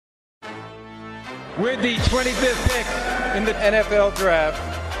With the 25th pick in the NFL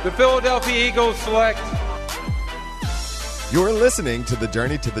Draft, the Philadelphia Eagles select. You're listening to the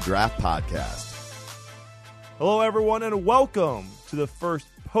Journey to the Draft podcast. Hello, everyone, and welcome to the first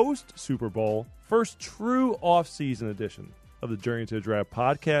post-Super Bowl, first true off-season edition of the Journey to the Draft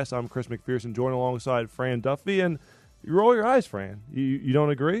podcast. I'm Chris McPherson, joined alongside Fran Duffy, and you roll your eyes, Fran. You don't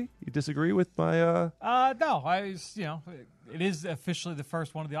agree? You disagree with my? No, it is officially the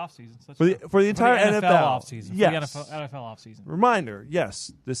first one of the off seasons for the entire NFL off season. Yes, for the NFL off season. Reminder: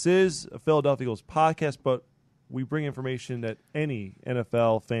 yes, this is a Philadelphia Eagles podcast, but we bring information that any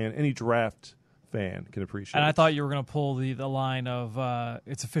NFL fan, any draft fan can appreciate. And I thought you were going to pull the line of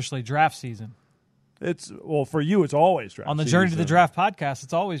it's officially draft season. For you, it's always draft on the season. Journey to the Draft podcast.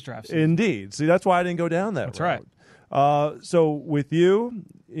 It's always draft season. Indeed. See, that's why I didn't go down that road. That's right. So with you,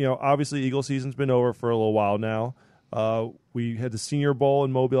 obviously Eagle season's been over for a little while now. We had the Senior Bowl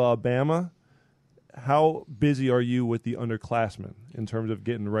in Mobile, Alabama. How busy are you with the underclassmen in terms of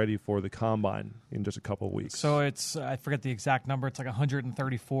getting ready for the combine in just a couple of weeks? So it's, I forget the exact number. It's like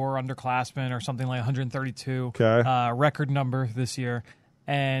 134 underclassmen or something like 132. Okay. Record number this year.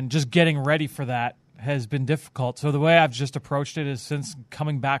 And just getting ready for that has been difficult. So the way I've just approached it is since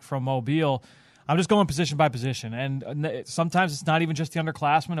coming back from Mobile, I'm just going position by position, and sometimes it's not even just the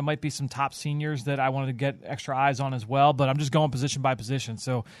underclassmen. It might be some top seniors that I wanted to get extra eyes on as well, but I'm just going position by position.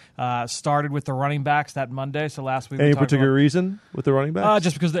 So started with the running backs that Monday. So last week, any particular reason with the running backs?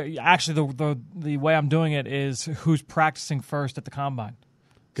 Just because the way I'm doing it is who's practicing first at the combine.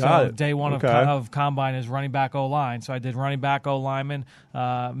 Got it. Day one of combine is running back O-line. So I did running back O-lineman,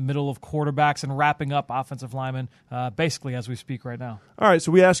 middle of quarterbacks, and wrapping up offensive linemen basically as we speak right now. All right, so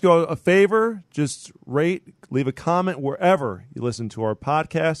we ask you a favor. Just rate, leave a comment wherever you listen to our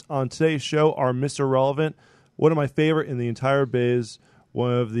podcast. On today's show, our Mr. Relevant, one of my favorite in the entire biz,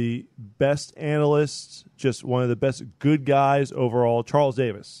 one of the best analysts, just one of the best good guys overall, Charles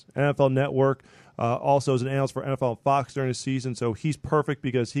Davis, NFL Network. Also as an analyst for NFL Fox during the season, so he's perfect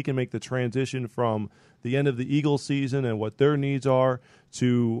because he can make the transition from the end of the Eagles season and what their needs are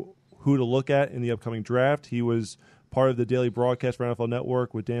to who to look at in the upcoming draft. He was part of the daily broadcast for NFL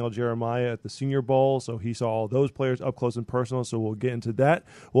Network with Daniel Jeremiah at the Senior Bowl, so he saw all those players up close and personal, so we'll get into that.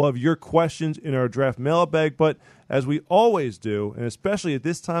 We'll have your questions in our draft mailbag, but as we always do, and especially at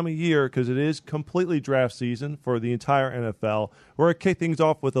this time of year, because it is completely draft season for the entire NFL, we're going to kick things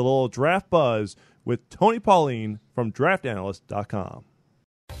off with a little draft buzz with Tony Pauline from DraftAnalyst.com.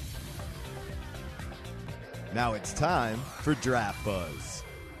 Now it's time for Draft Buzz.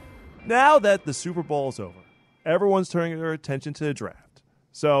 Now that the Super Bowl is over, everyone's turning their attention to the draft.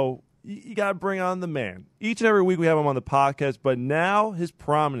 So you got to bring on the man. Each and every week we have him on the podcast, but now his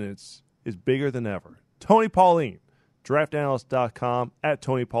prominence is bigger than ever. Tony Pauline, DraftAnalyst.com, at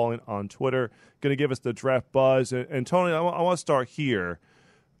Tony Pauline on Twitter, going to give us the draft buzz. And Tony, I want to start here.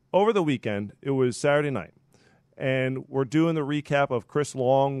 Over the weekend, it was Saturday night, and we're doing the recap of Chris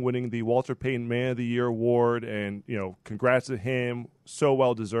Long winning the Walter Payton Man of the Year award, and, congrats to him, so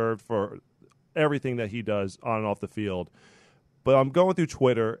well-deserved for everything that he does on and off the field. But I'm going through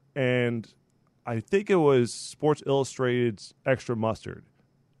Twitter, and I think it was Sports Illustrated's Extra Mustard.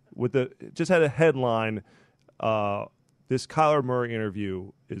 Just had a headline, this Kyler Murray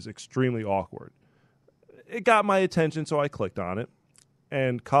interview is extremely awkward. It got my attention, so I clicked on it.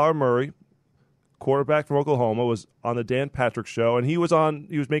 And Kyler Murray, quarterback from Oklahoma, was on the Dan Patrick Show, and he was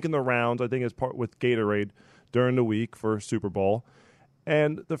making the rounds, I think, as part with Gatorade during the week for Super Bowl.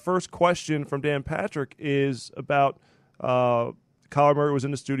 And the first question from Dan Patrick is about Kyler Murray was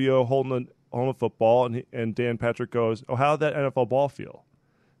in the studio holding a football, and Dan Patrick goes, "Oh, how did that NFL ball feel?"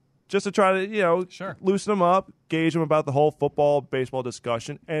 Just to try to, Sure, loosen him up, gauge him about the whole football, baseball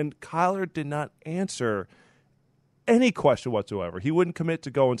discussion. And Kyler did not answer any question whatsoever. He wouldn't commit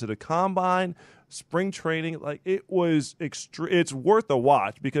to going to the combine, spring training. Like, it was it's worth a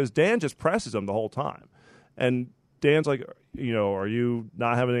watch because Dan just presses him the whole time. And Dan's like, are you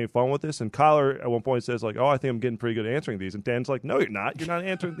not having any fun with this? And Kyler at one point says, like, oh, I think I'm getting pretty good at answering these. And Dan's like, no, you're not. You're not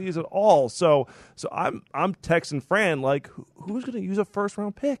answering these at all. So I'm texting Fran, like, who's going to use a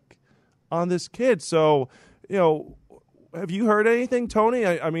first-round pick on this kid? So, have you heard anything, Tony?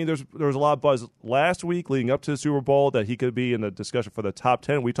 I mean, there was a lot of buzz last week leading up to the Super Bowl that he could be in the discussion for the top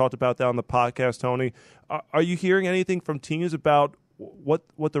 10. We talked about that on the podcast, Tony. Are you hearing anything from teams about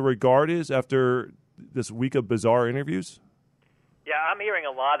what the regard is after this week of bizarre interviews? Yeah, I'm hearing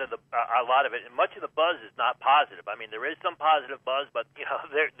a lot of it, and much of the buzz is not positive. I mean, there is some positive buzz, but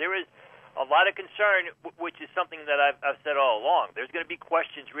there is a lot of concern, which is something that I've said all along. There's going to be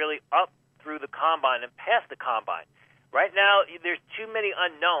questions really up through the combine and past the combine. Right now, there's too many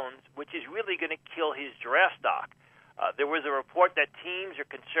unknowns, which is really going to kill his draft stock. There was a report that teams are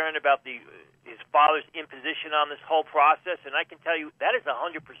concerned about his father's imposition on this whole process, and I can tell you that is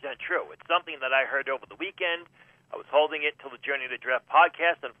 100% true. It's something that I heard over the weekend. I was holding it till the Journey to the Draft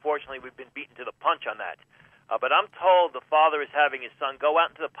podcast. Unfortunately, we've been beaten to the punch on that. But I'm told the father is having his son go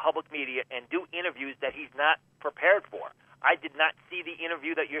out into the public media and do interviews that he's not prepared for. I did not see the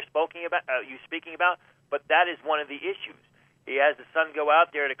interview that you're speaking about, but that is one of the issues. He has the son go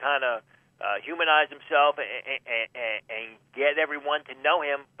out there to kind of humanize himself and get everyone to know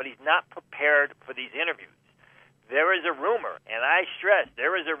him, but he's not prepared for these interviews. There is a rumor, and I stress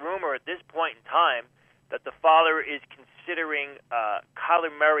there is a rumor at this point in time that the father is considering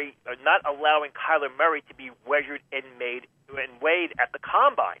Kyler Murray, or not allowing Kyler Murray to be measured and weighed at the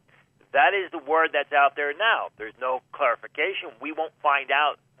combine. That is the word that's out there now. There's no clarification. We won't find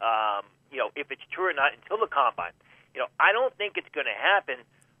out, if it's true or not until the combine. I don't think it's going to happen,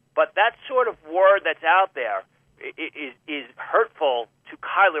 but that sort of word that's out there is hurtful to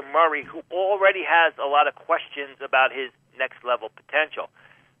Kyler Murray, who already has a lot of questions about his next level potential.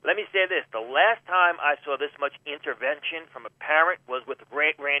 Let me say this. The last time I saw this much intervention from a parent was with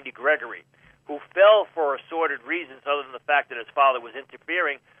Randy Gregory, who fell for assorted reasons other than the fact that his father was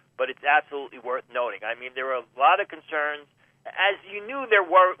interfering, but it's absolutely worth noting. I mean, there were a lot of concerns, as you knew there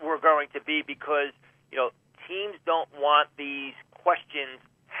were going to be, because, teams don't want these questions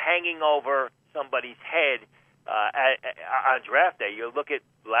hanging over somebody's head on draft day. You look at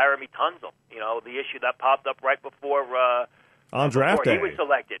Laramie Tunsil, the issue that popped up right before on draft day he was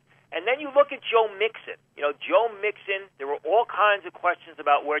selected. And then you look at Joe Mixon. Joe Mixon, there were all kinds of questions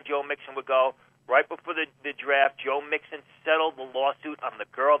about where Joe Mixon would go. Right before the draft, Joe Mixon settled the lawsuit on the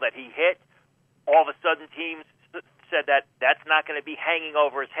girl that he hit. All of a sudden, teams said that that's not going to be hanging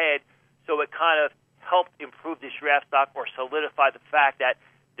over his head, so it kind of helped improve this draft stock or solidify the fact that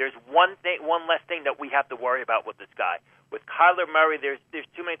there's one less thing that we have to worry about with this guy. With Kyler Murray, there's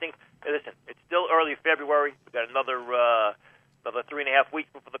too many things. Listen, it's still early February. We've got another 3.5 weeks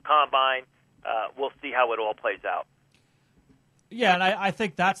before the combine. We'll see how it all plays out. Yeah, and I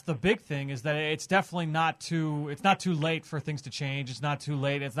think that's the big thing, is that it's definitely not too late for things to change. It's not too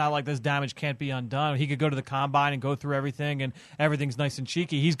late. It's not like this damage can't be undone. He could go to the combine and go through everything, and everything's nice and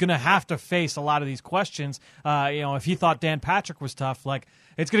cheeky. He's going to have to face a lot of these questions. If he thought Dan Patrick was tough,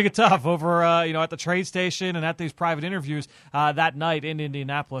 it's going to get tough over at the trade station and at these private interviews that night in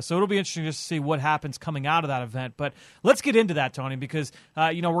Indianapolis. So it'll be interesting just to see what happens coming out of that event. But let's get into that, Tony, because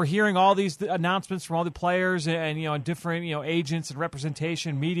we're hearing all these announcements from all the players and different agents and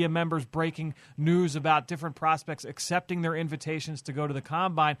representation, media members breaking news about different prospects accepting their invitations to go to the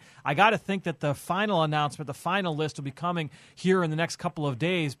combine. I got to think that the final announcement, the final list, will be coming here in the next couple of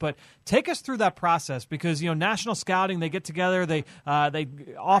days. But take us through that process, because National Scouting, they get together, they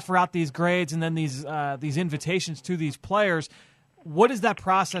offer out these grades and then these invitations to these players. What is that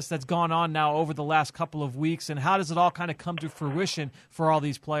process that's gone on now over the last couple of weeks, and how does it all kind of come to fruition for all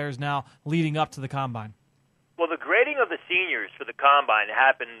these players now leading up to the combine? Well, the grading of the seniors for the combine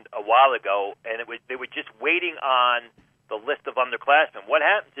happened a while ago, and they were just waiting on the list of underclassmen. What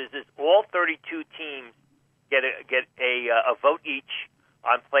happens is all 32 teams get a vote each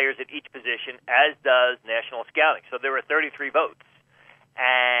on players at each position, as does National Scouting. So there are 33 votes,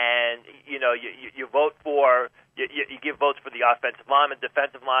 and you vote for you give votes for the offensive lineman,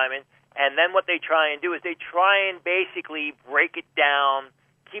 defensive lineman, and then what they try and do is they try and basically break it down.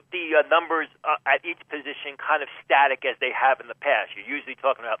 Keep the numbers at each position kind of static as they have in the past. You're usually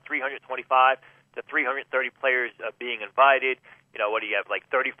talking about 325 to 330 players being invited. What do you have,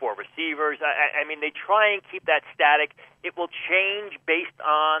 34 receivers? I mean, they try and keep that static. It will change based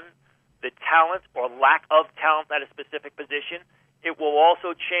on the talent or lack of talent at a specific position. It will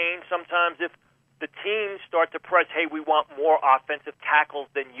also change sometimes if the teams start to press, hey, we want more offensive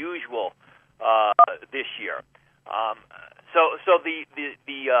tackles than usual this year. So the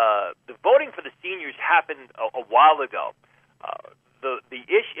voting for the seniors happened a while ago. The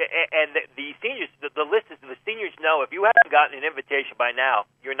issue and the seniors, the list is the seniors know if you haven't gotten an invitation by now,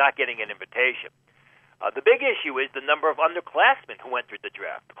 you're not getting an invitation. The big issue is the number of underclassmen who entered the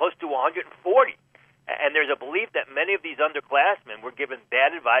draft, close to 140. And there's a belief that many of these underclassmen were given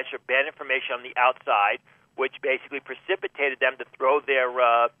bad advice or bad information on the outside, which basically precipitated them to throw their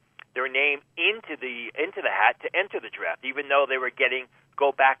name into the hat to enter the draft, even though they were getting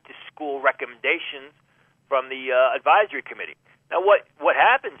go back to school recommendations from the advisory committee. Now, what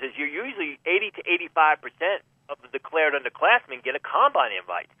happens is you're usually 80 to 85% of the declared underclassmen get a combine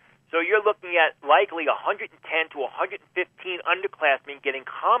invite. So you're looking at likely 110 to 115 underclassmen getting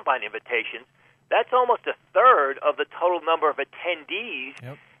combine invitations. That's almost a third of the total number of attendees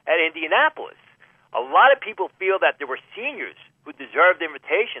at Indianapolis. A lot of people feel that there were seniors who deserved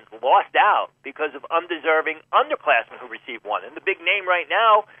invitations lost out because of undeserving underclassmen who received one. And the big name right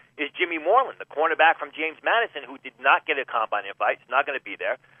now is Jimmy Moreland, the cornerback from James Madison, who did not get a combine invite. He's not going to be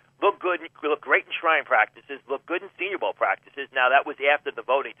there. Looked great in shrine practices, looked good in Senior Bowl practices. Now, that was after the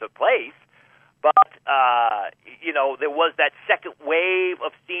voting took place. But, there was that second wave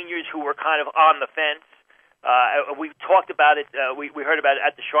of seniors who were kind of on the fence. We talked about it. We heard about it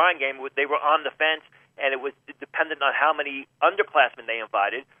at the Shrine game. They were on the fence, and it was dependent on how many underclassmen they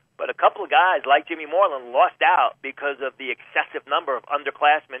invited. But a couple of guys like Jimmy Moreland lost out because of the excessive number of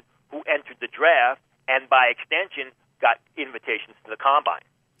underclassmen who entered the draft and, by extension, got invitations to the Combine.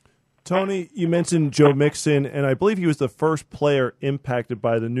 Tony, you mentioned Joe Mixon, and I believe he was the first player impacted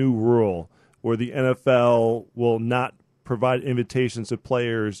by the new rule where the NFL will not provide invitations to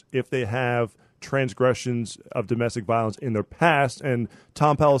players if they have transgressions of domestic violence in their past. And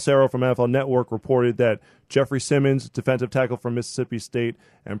Tom Pelissero from NFL Network reported that Jeffrey Simmons, defensive tackle from Mississippi State,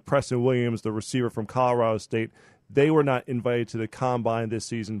 and Preston Williams, the receiver from Colorado State, they were not invited to the Combine this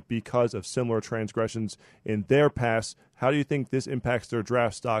season because of similar transgressions in their past. How do you think this impacts their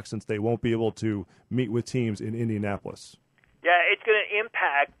draft stock since they won't be able to meet with teams in Indianapolis? Yeah, it's going to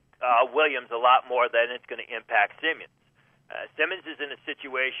impact Williams a lot more than it's going to impact Simmons. Simmons is in a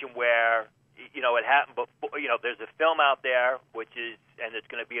situation where, it happened before. There's a film out there, and it's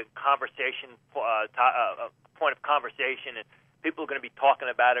going to be a conversation, point of conversation, and people are going to be talking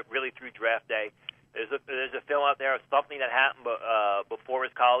about it really through draft day. There's a film out there of something that happened before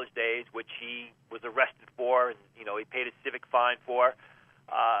his college days, which he was arrested for, and he paid a civic fine for.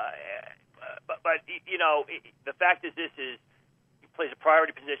 But the fact is, he plays a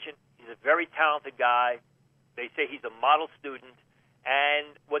priority position. He's a very talented guy. They say he's a model student, and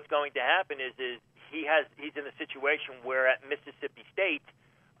what's going to happen is he's in a situation where at Mississippi State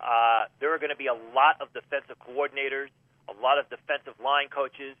there are going to be a lot of defensive coordinators, a lot of defensive line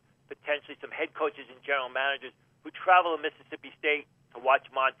coaches, potentially some head coaches and general managers who travel to Mississippi State to watch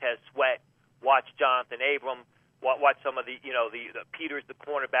Montez Sweat, watch Jonathan Abram, watch some of the Peters, the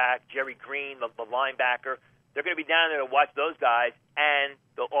cornerback, Jerry Green, the linebacker. They're going to be down there to watch those guys, and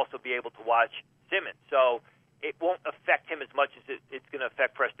they'll also be able to watch Simmons. So it won't affect him as much as it's going to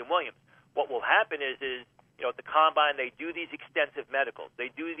affect Preston Williams. What will happen is at the Combine, they do these extensive medicals.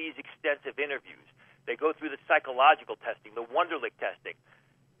 They do these extensive interviews. They go through the psychological testing, the Wonderlic testing.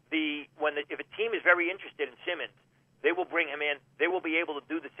 If a team is very interested in Simmons, they will bring him in. They will be able to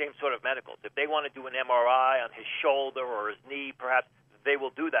do the same sort of medicals. If they want to do an MRI on his shoulder or his knee, perhaps they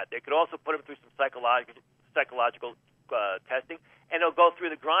will do that. They could also put him through some psychological testing, and they'll go through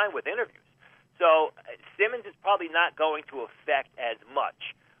the grind with interviews. So Simmons is probably not going to affect as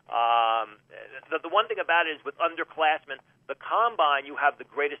much. The one thing about it is with underclassmen, the Combine, you have the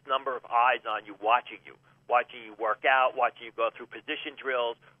greatest number of eyes on you, watching you work out, watching you go through position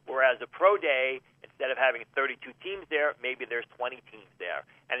drills, whereas a pro day, instead of having 32 teams there, maybe there's 20 teams there.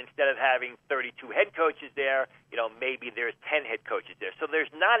 And instead of having 32 head coaches there, maybe there's 10 head coaches there. So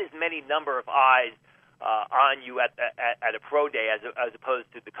there's not as many number of eyes on you at a pro day as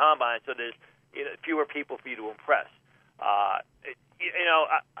opposed to the Combine, so there's fewer people for you to impress.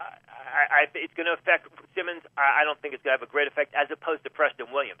 It's going to affect Simmons. I don't think it's going to have a great effect as opposed to Preston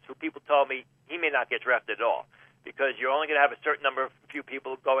Williams, who people told me he may not get drafted at all because you're only going to have a certain number of few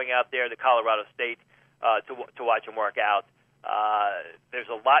people going out there to Colorado State to watch him work out. There's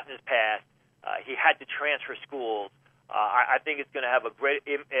a lot in his past. He had to transfer schools. I think it's going to have a great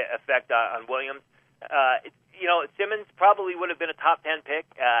effect on Williams. Simmons probably would have been a top 10 pick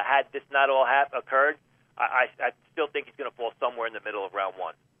had this not all occurred. I still think he's going to fall somewhere in the middle of round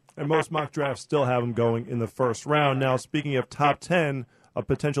one. And most mock drafts still have him going in the first round. Now, speaking of top 10, a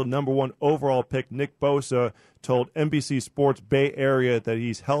potential number one overall pick, Nick Bosa, told NBC Sports Bay Area that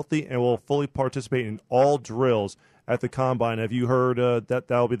he's healthy and will fully participate in all drills at the Combine. Have you heard that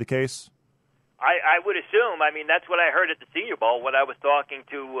will be the case? I would assume. I mean, that's what I heard at the Senior Bowl when I was talking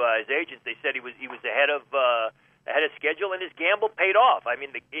to his agents. They said he was ahead of schedule, and his gamble paid off. I mean,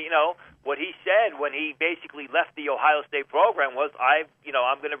 what he said when he basically left the Ohio State program was, I'm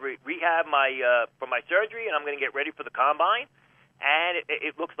going to rehab for my surgery, and I'm going to get ready for the Combine. And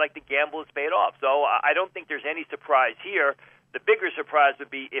it looks like the gamble has paid off. So I don't think there's any surprise here. The bigger surprise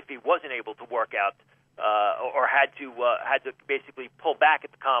would be if he wasn't able to work out or had to basically pull back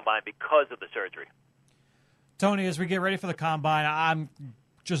at the Combine because of the surgery. Tony, as we get ready for the Combine, I'm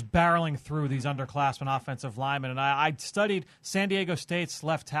just barreling through these underclassmen offensive linemen. And I studied San Diego State's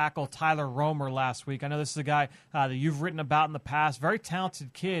left tackle Tyler Romer last week. I know this is a guy that you've written about in the past, very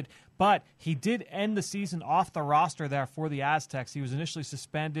talented kid, but he did end the season off the roster there for the Aztecs. He was initially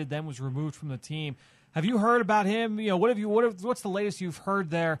suspended, then was removed from the team. Have you heard about him? What's the latest you've heard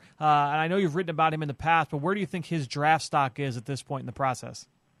there? And I know you've written about him in the past, but where do you think his draft stock is at this point in the process?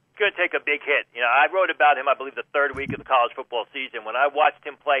 Going to take a big hit. I wrote about him, I believe, the third week of the college football season when I watched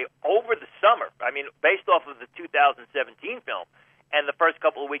him play over the summer. I mean, based off of the 2017 film and the first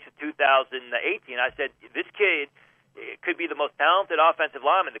couple of weeks of 2018, I said, this kid could be the most talented offensive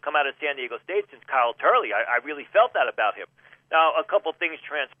lineman to come out of San Diego State since Kyle Turley. I really felt that about him. Now, a couple things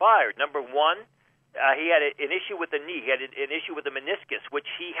transpired. Number one, he had an issue with the knee. He had an issue with the meniscus, which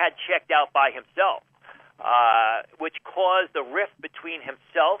he had checked out by himself. Which caused a rift between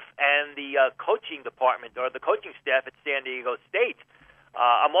himself and the coaching department or the coaching staff at San Diego State.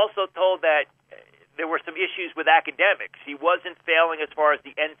 I'm also told that there were some issues with academics. He wasn't failing as far as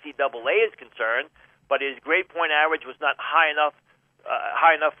the NCAA is concerned, but his grade point average was not high enough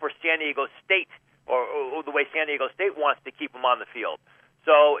for San Diego State or the way San Diego State wants to keep him on the field.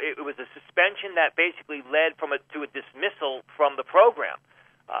 So it was a suspension that basically led to a dismissal from the program.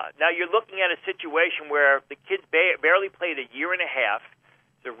 Now you're looking at a situation where the kid barely played a year and a half.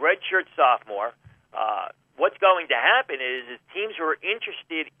 He's a redshirt sophomore. What's going to happen is teams who are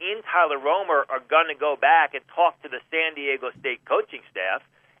interested in Tyler Romer are going to go back and talk to the San Diego State coaching staff,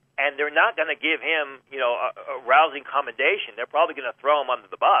 and they're not going to give him, a rousing commendation. They're probably going to throw him under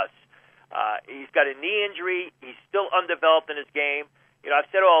the bus. He's got a knee injury. He's still undeveloped in his game. I've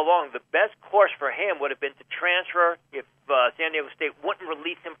said all along, the best course for him would have been to transfer if San Diego State wouldn't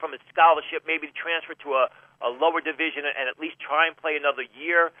release him from his scholarship, maybe to transfer to a lower division and at least try and play another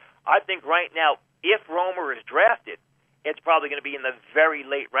year. I think right now, if Romer is drafted, it's probably going to be in the very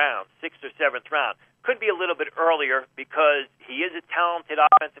late round, 6th or 7th round. Could be a little bit earlier because he is a talented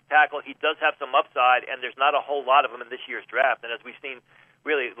offensive tackle. He does have some upside, and there's not a whole lot of them in this year's draft. And as we've seen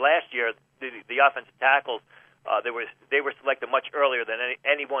really last year, the offensive tackles, they were selected much earlier than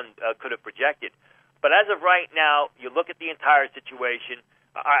anyone could have projected. But as of right now, you look at the entire situation,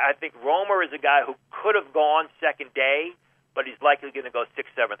 I think Romer is a guy who could have gone second day, but he's likely going to go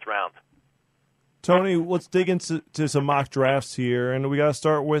 6th, 7th round. Tony, let's dig into some mock drafts here, and we got to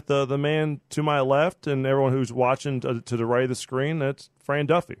start with the man to my left and everyone who's watching to the right of the screen. That's Fran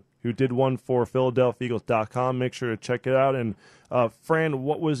Duffy, who did one for PhiladelphiaEagles.com. Make sure to check it out. And Fran,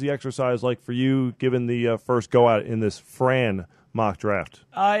 what was the exercise like for you, given the first go out in this Fran mock draft?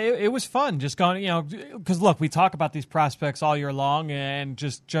 It was fun, just going, because look, we talk about these prospects all year long, and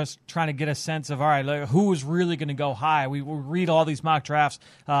just trying to get a sense of, all right, like, who is really going to go high. We read all these mock drafts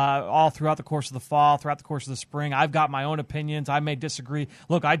all throughout the course of the fall, throughout the course of the spring. I've got my own opinions. I may disagree.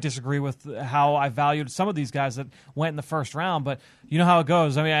 Look, I disagree with how I valued some of these guys that went in the first round, but you know how it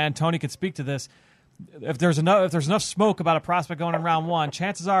goes. I mean, and Tony could speak to this. If there's enough smoke about a prospect going in round one,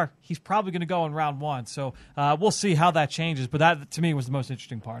 chances are he's probably going to go in round one. So we'll see how that changes. But that, to me, was the most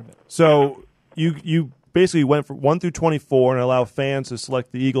interesting part of it. So you basically went from 1 through 24 and allow fans to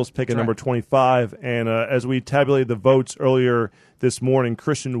select the Eagles pick at number 25. And as we tabulated the votes earlier this morning,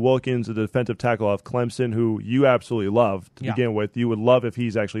 Christian Wilkins, the defensive tackle of Clemson, who you absolutely love to begin with, you would love if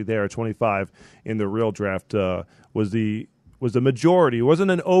he's actually there at 25 in the real draft, was the majority. It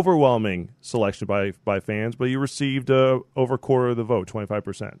wasn't an overwhelming selection by fans, but you received over a quarter of the vote,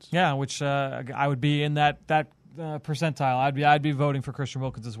 25%. Yeah, which I would be in that percentile. I'd be voting for Christian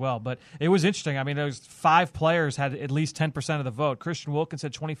Wilkins as well. But it was interesting. I mean, there was 5 players had at least 10% of the vote. Christian Wilkins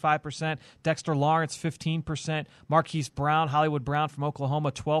had 25%, Dexter Lawrence 15%, Marquise Brown, Hollywood Brown from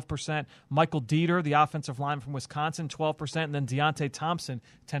Oklahoma 12%, Michael Dieter, the offensive lineman from Wisconsin 12%, and then Deontay Thompson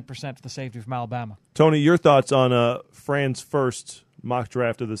 10% for the safety from Alabama. Tony, your thoughts on Fran's first mock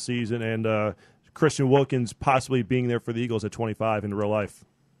draft of the season and Christian Wilkins possibly being there for the Eagles at 25 in real life?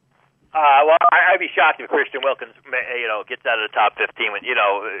 Well, I'd be shocked if Christian Wilkins, gets out of the top 15.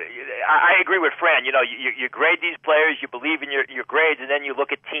 I agree with Fran. You grade these players, you believe in your grades, and then you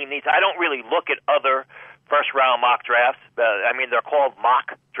look at team needs. I don't really look at other first-round mock drafts. They're called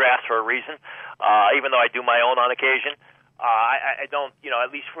mock drafts for a reason, even though I do my own on occasion. I don't,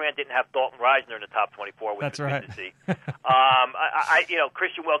 at least Fran didn't have Dalton Reisner in the top 24, which That's is right. good to see.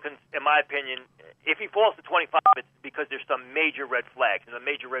 Christian Wilkins, in my opinion, if he falls to 25, it's because there's some major red flags, and the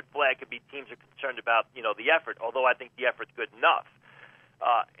major red flag could be teams are concerned about, the effort, although I think the effort's good enough.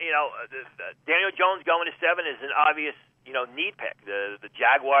 Daniel Jones going to 7 is an obvious, need pick. The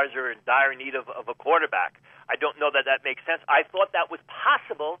Jaguars are in dire need of a quarterback. I don't know that that makes sense. I thought that was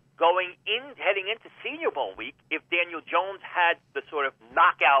possible heading into Senior Bowl week if Daniel Jones had the sort of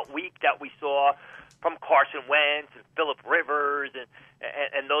knockout week that we saw from Carson Wentz and Phillip Rivers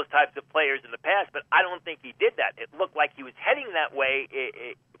and those types of players in the past. But I don't think he did that. It looked like he was heading that way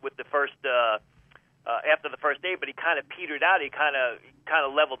with the first after the first day, but he kind of petered out. He kind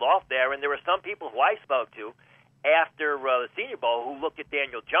of leveled off there. And there were some people who I spoke to after the Senior Bowl who looked at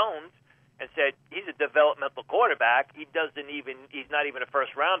Daniel Jones and said, he's a developmental quarterback. He's not even a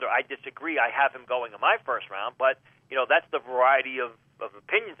first rounder. I disagree. I have him going in my first round, but that's the variety of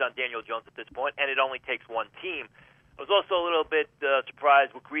opinions on Daniel Jones at this point, and it only takes one team. I was also a little bit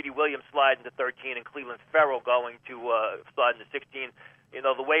surprised with Greedy Williams sliding to 13 and Cleveland Ferrell going to sliding to 16.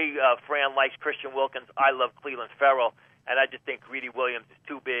 The way Fran likes Christian Wilkins, I love Cleveland Ferrell, and I just think Greedy Williams is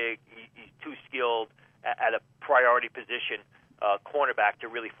too big. He's too skilled at a priority position cornerback to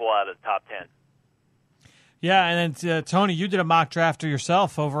really fall out of the top 10. Yeah, and then, Tony, you did a mock draft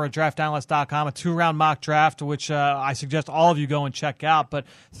yourself over at draftanalyst.com, a 2-round mock draft, which I suggest all of you go and check out. But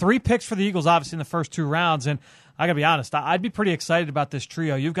 3 picks for the Eagles, obviously, in the first 2 rounds. And I got to be honest, I'd be pretty excited about this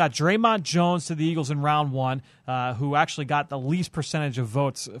trio. You've got Draymond Jones to the Eagles in round 1, who actually got the least percentage of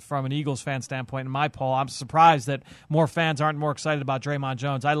votes from an Eagles fan standpoint in my poll. I'm surprised that more fans aren't more excited about Draymond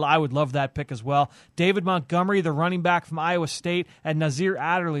Jones. I would love that pick as well. David Montgomery, the running back from Iowa State, and Nazir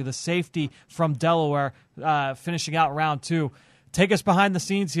Adderley, the safety from Delaware, finishing out round 2. Take us behind the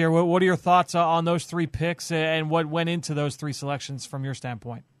scenes here. What are your thoughts on those 3 picks and what went into those 3 selections from your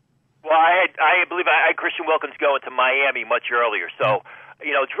standpoint? Well, I believe I had Christian Wilkins going to Miami much earlier. So,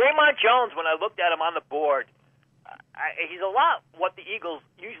 Draymond Jones, when I looked at him on the board, he's a lot what the Eagles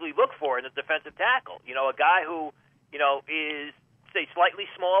usually look for in a defensive tackle. A guy who, is, say, slightly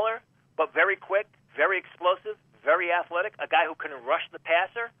smaller, but very quick, very explosive, very athletic, a guy who can rush the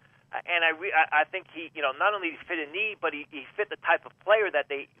passer. And I think he, not only fit a need, but he fit the type of player that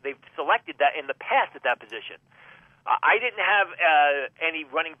they've selected that in the past at that position. I didn't have any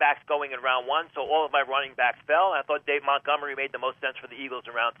running backs going in round 1, so all of my running backs fell. And I thought Dave Montgomery made the most sense for the Eagles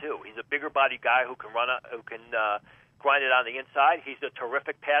in round 2. He's a bigger body guy who can grind it on the inside. He's a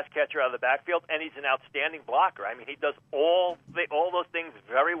terrific pass catcher out of the backfield, and he's an outstanding blocker. I mean, he does all those things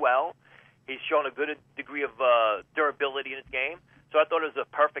very well. He's shown a good degree of durability in his game. So I thought it was a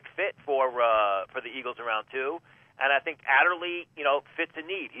perfect fit for the Eagles in round 2. And I think Adderley, fits a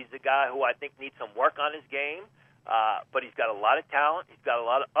need. He's a guy who I think needs some work on his game. But he's got a lot of talent. He's got a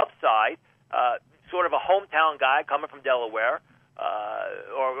lot of upside. Sort of a hometown guy coming from Delaware,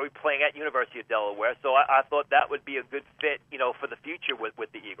 or playing at University of Delaware. So I thought that would be a good fit, for the future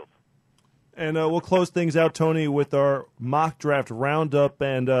with the Eagles. And we'll close things out, Tony, with our mock draft roundup.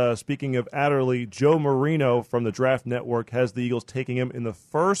 And speaking of Adderley, Joe Marino from the Draft Network has the Eagles taking him in the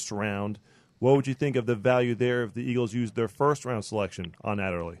first round. What would you think of the value there if the Eagles used their first-round selection on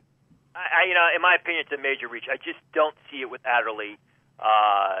Adderley? In my opinion, it's a major reach. I just don't see it with Adderley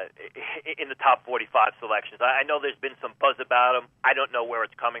in the top 45 selections. I know there's been some buzz about him. I don't know where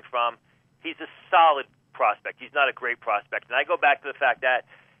it's coming from. He's a solid prospect. He's not a great prospect. And I go back to the fact that,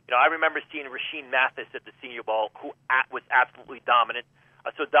 I remember seeing Rasheem Mathis at the Senior Bowl, who was absolutely dominant.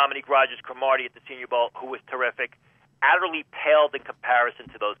 I saw Dominique Rodgers-Cromartie at the Senior Bowl, who was terrific. Adderley paled in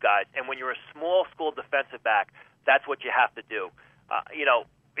comparison to those guys. And when you're a small school defensive back, that's what you have to do.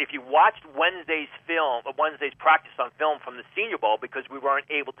 If you watched Wednesday's practice on film from the Senior Bowl, because we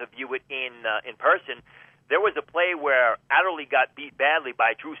weren't able to view it in person, there was a play where Adderley got beat badly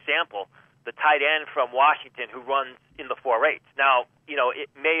by Drew Sample, the tight end from Washington who runs in the 4.8s. Now, it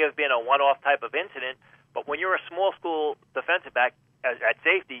may have been a one-off type of incident, but when you're a small school defensive back at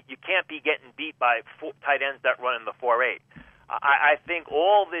safety, you can't be getting beat by tight ends that run in the 4.8. I think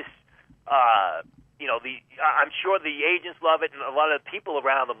all this, I'm sure the agents love it and a lot of the people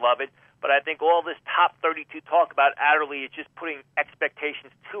around them love it, but I think all this top 32 talk about Adderley is just putting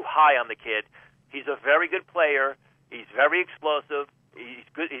expectations too high on the kid. He's a very good player. He's very explosive. He's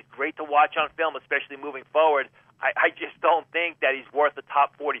good. He's great to watch on film, especially moving forward. I just don't think that he's worth a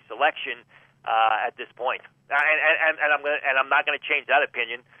top 40 selection at this point. And I'm not going to change that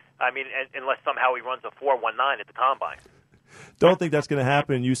opinion. I mean, unless somehow he runs a 4.19 at the combine. Don't think that's going to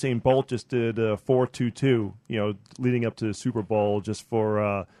happen. Usain Bolt just did 4.22, leading up to the Super Bowl just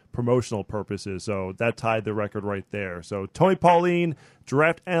for promotional purposes. So that tied the record right there. So Tony Pauline,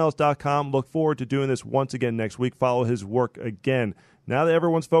 draftanalyst.com. Look forward to doing this once again next week. Follow his work again. Now that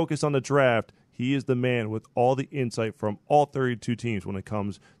everyone's focused on the draft, he is the man with all the insight from all 32 teams when it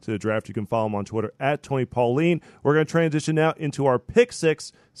comes to the draft. You can follow him on Twitter at Tony Pauline. We're going to transition now into our pick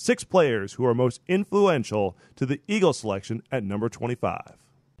 6 players who are most influential to the Eagles selection at number 25.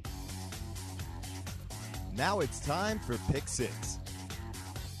 Now it's time for Pick Six.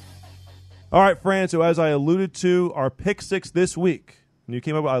 All right, Fran, so as I alluded to, our Pick Six this week, and you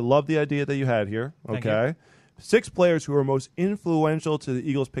came up with, I love the idea that you had here, Thank okay? you. 6 players who are most influential to the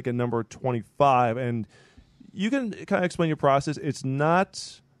Eagles pick at number 25, and you can kind of explain your process. It's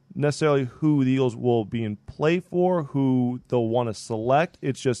not necessarily who the Eagles will be in play for, who they'll want to select.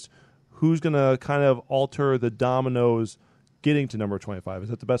 It's just who's going to kind of alter the dominoes getting to number 25. Is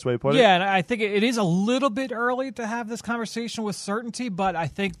that the best way to put it? Yeah, and I think it is a little bit early to have this conversation with certainty, but I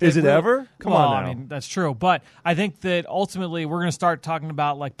think that Is it ever? Come on now. I mean, that's true, but I think that ultimately we're going to start talking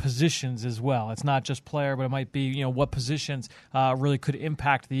about like positions as well. It's not just player, but it might be, what positions really could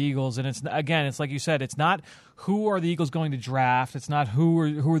impact the Eagles. And it's like you said, it's not who are the Eagles going to draft. It's not who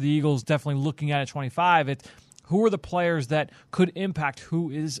are the Eagles definitely looking at 25. It's who are the players that could impact who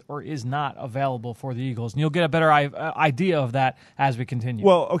is or is not available for the Eagles? And you'll get a better idea of that as we continue.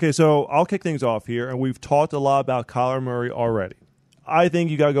 Well, okay, so I'll kick things off here, and we've talked a lot about Kyler Murray already. I think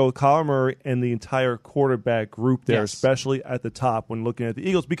you got to go with Kyler Murray and the entire quarterback group there, Yes. especially at the top when looking at the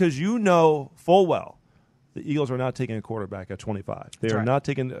Eagles, because you know full well the Eagles are not taking a quarterback at 25. They are right. not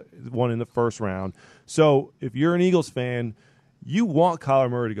taking one in the first round. So if you're an Eagles fan, you want Kyler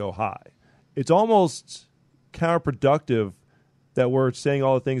Murray to go high. It's almost counterproductive that we're saying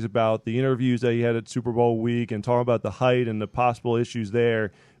all the things about the interviews that he had at Super Bowl week and talking about the height and the possible issues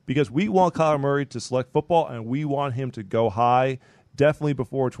there, because we want Kyler Murray to select football and we want him to go high, definitely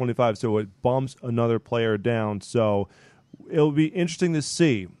before 25, so it bumps another player down. So it'll be interesting to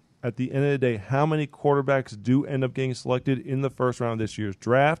see at the end of the day how many quarterbacks do end up getting selected in the first round of this year's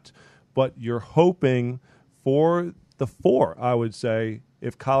draft, but you're hoping for the 4, I would say,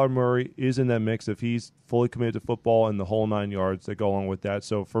 if Kyler Murray is in that mix, if he's fully committed to football and the whole 9 yards that go along with that.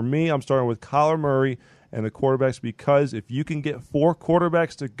 So for me, I'm starting with Kyler Murray and the quarterbacks, because if you can get 4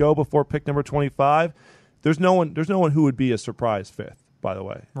 quarterbacks to go before pick number 25, there's no one who would be a surprise 5th, by the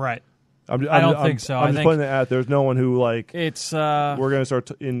way. right. I don't think so. I'm I just think putting that out. There's no one who, like, It's we're going to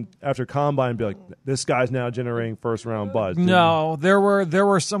start after Combine and be like, this guy's now generating first-round buzz. no. There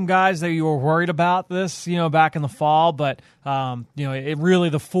were some guys that you were worried about this, back in the fall, but it really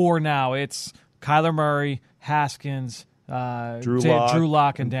the 4 now. It's Kyler Murray, Haskins, Drew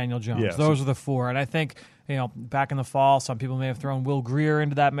Lock, and Daniel Jones. Yeah, Those are the 4, and I think. Back in the fall, some people may have thrown Will Grier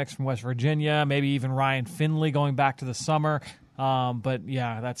into that mix from West Virginia, maybe even Ryan Finley going back to the summer. But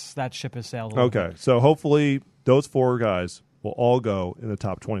yeah, that ship has sailed. Okay, so hopefully those 4 guys will all go in the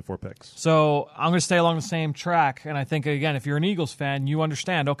top 24 picks. So I'm going to stay along the same track, and I think, again, if you're an Eagles fan, you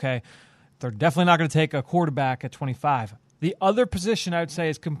understand, okay, they're definitely not going to take a quarterback at 25. The other position I would say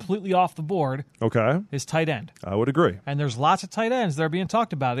is completely off the board Okay, is tight end. I would agree. And there's lots of tight ends that are being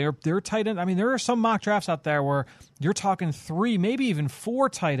talked about. They're tight end. I mean, there are some mock drafts out there where you're talking 3, maybe even 4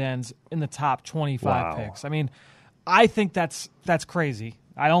 tight ends in the top 25 Wow. picks. I mean, I think that's crazy.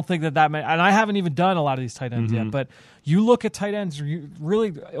 I don't think that many, and I haven't even done a lot of these tight ends yet, but you look at tight ends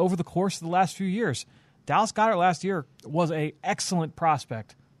really over the course of the last few years. Dallas Goedert last year was an excellent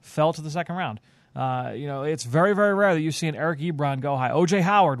prospect, fell to the second round. It's very, very rare that you see an Eric Ebron go high. O.J.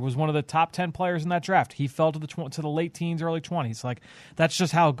 Howard was one of the top 10 players in that draft. He fell to the late teens, early 20s. Like, that's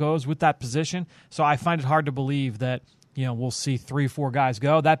just how it goes with that position. So I find it hard to believe that we'll see 3-4 guys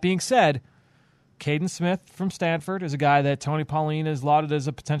go. That being said, Caden Smith from Stanford is a guy that Tony Pauline has lauded as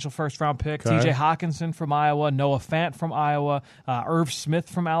a potential first-round pick. Okay. T.J. Hawkinson from Iowa, Noah Fant from Iowa, Irv Smith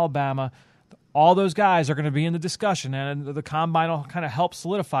from Alabama. All those guys are going to be in the discussion, and the Combine will kind of help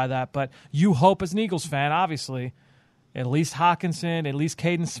solidify that. But you hope as an Eagles fan, obviously, at least Hawkinson, at least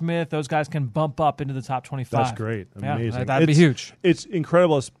Caden Smith, those guys can bump up into the top 25. That's great. Amazing. Yeah, that'd be huge. It's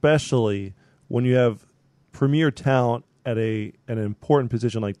incredible, especially when you have premier talent at an important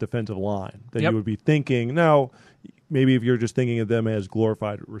position like defensive line that Yep. you would be thinking. Now, maybe if you're just thinking of them as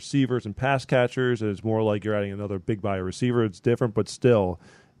glorified receivers and pass catchers, and it's more like you're adding another big body receiver, it's different, but still,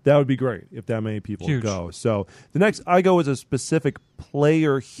 that would be great if that many people Huge. go. So the next I go is a specific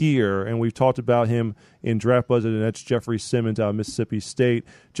player here, and we've talked about him in Draft Buzz, and that's Jeffrey Simmons out of Mississippi State,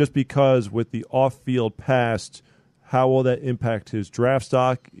 just because with the off-field pass, how will that impact his draft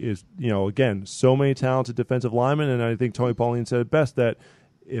stock? Is, again, so many talented defensive linemen, and I think Tony Pauline said it best that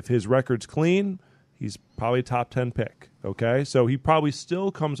if his record's clean, he's probably a top 10 pick, okay? So he probably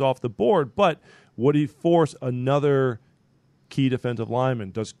still comes off the board, but would he force another key defensive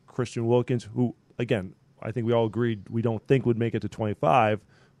lineman? Does Christian Wilkins, who, again, I think we all agreed we don't think would make it to 25,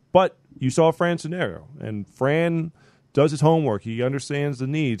 but you saw Fran's scenario, and Fran does his homework. He understands the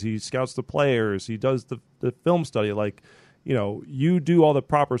needs. He scouts the players. He does the film study. You do all the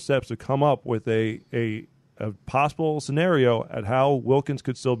proper steps to come up with a a possible scenario at how Wilkins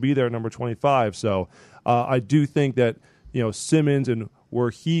could still be there at number 25. So I do think that, Simmons and where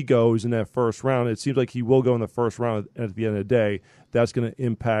he goes in that first round, it seems like he will go in the first round at the end of the day. That's going to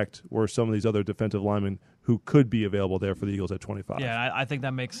impact where some of these other defensive linemen who could be available there for the Eagles at 25. Yeah, I think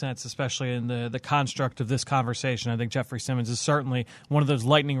that makes sense, especially in the construct of this conversation. I think Jeffrey Simmons is certainly one of those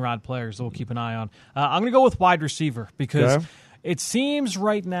lightning rod players that we'll keep an eye on. I'm going to go with wide receiver because it seems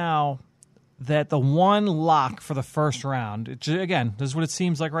right now that the one lock for the first round, again, this is what it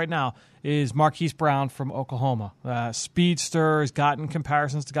seems like right now, is Marquise Brown from Oklahoma. Speedster, has gotten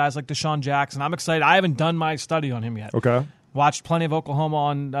comparisons to guys like Deshaun Jackson. I'm excited. I haven't done my study on him yet. Okay. Watched plenty of Oklahoma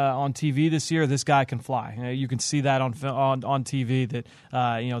on TV this year. This guy can fly. You can see that on TV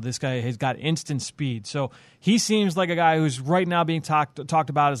that this guy has got instant speed. So he seems like a guy who's right now being talked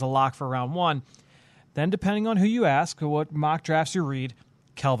about as a lock for round one. Then depending on who you ask, what mock drafts you read,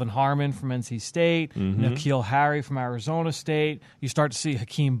 Kelvin Harmon from NC State, N'Keal Harry from Arizona State. You start to see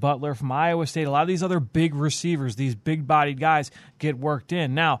Hakeem Butler from Iowa State. A lot of these other big receivers, these big-bodied guys, get worked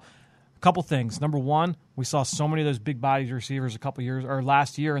in. Now, a couple things. Number one, we saw so many of those big-bodied receivers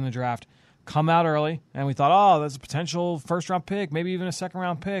last year in the draft come out early, and we thought, that's a potential first-round pick, maybe even a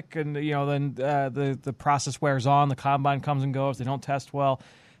second-round pick. And then the process wears on, the combine comes and goes, they don't test well,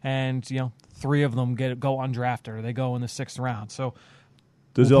 and 3 of them go undrafted, or they go in the 6th round. So.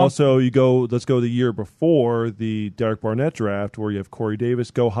 Let's go the year before the Derek Barnett draft where you have Corey Davis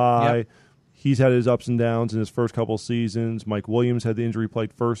go high. Yep. He's had his ups and downs in his first couple of seasons. Mike Williams had the injury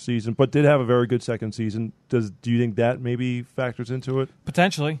plagued first season, but did have a very good second season. Do you think that maybe factors into it?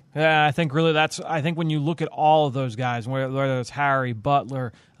 Potentially. Yeah, I think really I think when you look at all of those guys, whether it's Harry,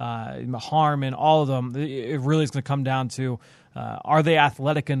 Butler, Harmon, all of them, it really is going to come down to are they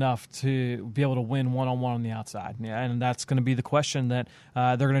athletic enough to be able to win one-on-one on the outside? Yeah, and that's going to be the question that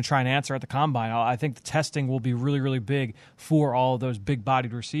they're going to try and answer at the Combine. I think the testing will be really, really big for all of those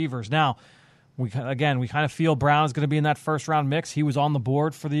big-bodied receivers. Now, we kind of feel Brown is going to be in that first-round mix. He was on the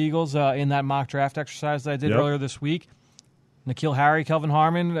board for the Eagles in that mock draft exercise that I did earlier this week. N'Keal Harry, Kelvin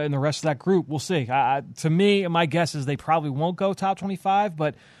Harmon, and the rest of that group, we'll see. To me, my guess is they probably won't go top 25,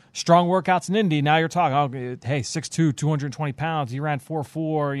 but strong workouts in Indy. Now you're talking, 6'2", 220 pounds. He ran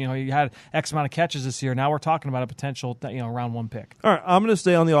 4.4. He had X amount of catches this year. Now we're talking about a potential, round 1 pick. All right, I'm going to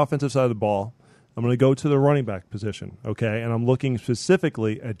stay on the offensive side of the ball. I'm going to go to the running back position, okay? And I'm looking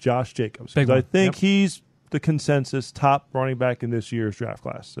specifically at Josh Jacobs because I think he's the consensus top running back in this year's draft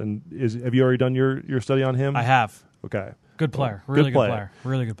class. And have you already done your study on him? I have. Okay. Good player. Really good player.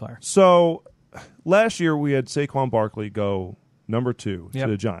 Really good player. So last year we had Saquon Barkley go number 2 to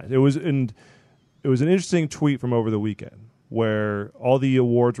the Giants. It was an interesting tweet from over the weekend where all the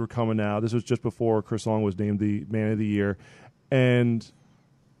awards were coming out. This was just before Chris Long was named the Man of the Year. And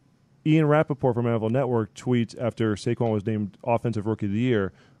Ian Rappaport from NFL Network tweets after Saquon was named Offensive Rookie of the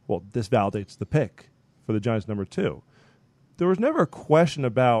Year, well, this validates the pick for the Giants number 2. There was never a question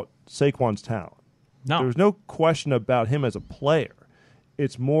about Saquon's talent. No. There was no question about him as a player.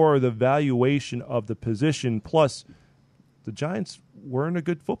 It's more the valuation of the position, plus the Giants weren't a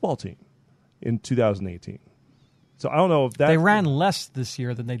good football team in 2018. So I don't know if that they ran less this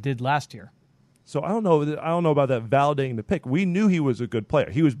year than they did last year. So I don't know about that validating the pick. We knew he was a good player.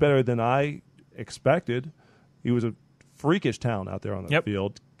 He was better than I expected. He was a freakish talent out there on the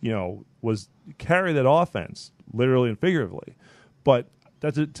field. Was carry that offense literally and figuratively. But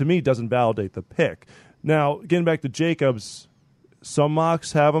that to me doesn't validate the pick. Now, getting back to Jacobs, some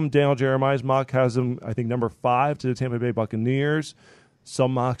mocks have him. Daniel Jeremiah's mock has him, I think, number 5 to the Tampa Bay Buccaneers.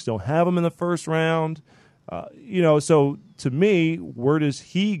 Some mocks don't have him in the first round. So to me, where does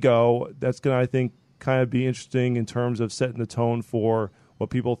he go? That's going to, I think, kind of be interesting in terms of setting the tone for what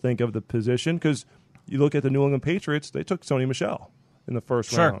people think of the position. Because you look at the New England Patriots, they took Sony Michel in the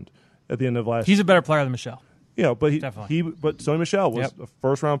first round at the end of last year. He's a better player than Michel. But Sony Michel was a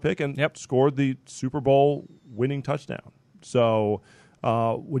first-round pick and scored the Super Bowl winning touchdown. So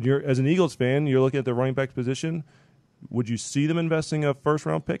when you're, as an Eagles fan, you're looking at the running back position, would you see them investing a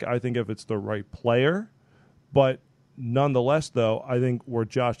first-round pick? I think if it's the right player. But nonetheless, though, I think where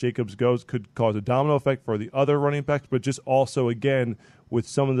Josh Jacobs goes could cause a domino effect for the other running backs, but just also, again, with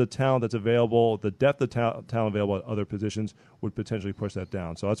some of the talent that's available, the depth of talent available at other positions would potentially push that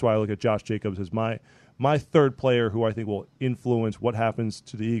down. So that's why I look at Josh Jacobs as my third player who I think will influence what happens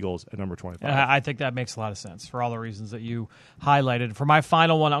to the Eagles at number 25. I think that makes a lot of sense for all the reasons that you highlighted. For my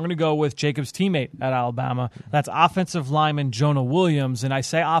final one, I'm going to go with Jacobs' teammate at Alabama. That's offensive lineman Jonah Williams. And I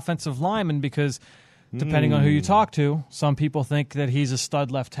say offensive lineman because depending on who you talk to. Some people think that he's a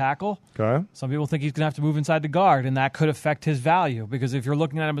stud left tackle. Okay. Some people think he's going to have to move inside the guard, and that could affect his value. Because if you're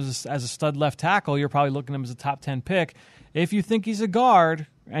looking at him as a stud left tackle, you're probably looking at him as a top 10 pick. If you think he's a guard,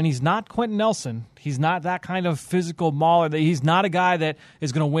 and he's not Quentin Nelson, he's not that kind of physical mauler. He's not a guy that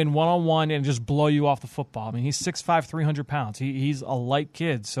is going to win one-on-one and just blow you off the football. I mean, he's 6'5", 300 pounds. He's a light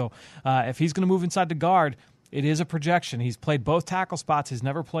kid. So if he's going to move inside the guard, it is a projection. He's played both tackle spots. He's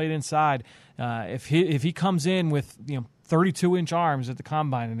never played inside. If he comes in with 32-inch arms at the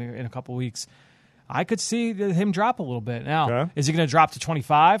combine in a couple weeks, I could see him drop a little bit. Now, Is he going to drop to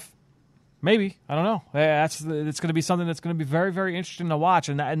 25? Maybe. I don't know. It's going to be something that's going to be very, very interesting to watch.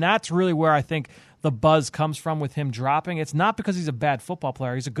 And that's really where I think the buzz comes from with him dropping. It's not because he's a bad football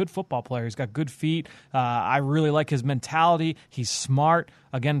player. He's a good football player. He's got good feet. I really like his mentality. He's smart.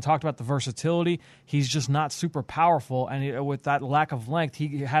 Again, talked about the versatility. He's just not super powerful. And with that lack of length,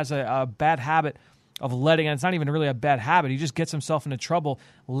 he has a bad habit of letting, and it's not even really a bad habit, he just gets himself into trouble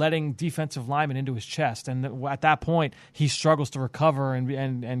letting defensive linemen into his chest. And at that point, he struggles to recover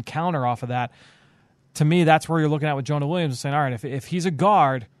and counter off of that. To me, that's where you're looking at with Jonah Williams and saying, all right, if he's a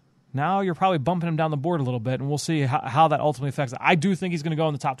guard, now you're probably bumping him down the board a little bit, and we'll see how that ultimately affects it. I do think he's going to go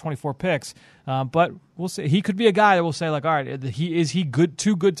in the top 24 picks, but we'll see. He could be a guy that will say, like, all right, is he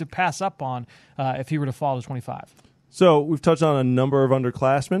too good to pass up on if he were to fall to 25? So we've touched on a number of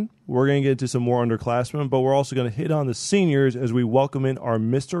underclassmen. We're going to get into some more underclassmen, but we're also going to hit on the seniors as we welcome in our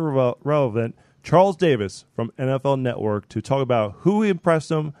Mr. Relevant, Charles Davis from NFL Network, to talk about who impressed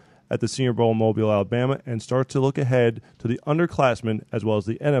him at the Senior Bowl in Mobile, Alabama, and start to look ahead to the underclassmen as well as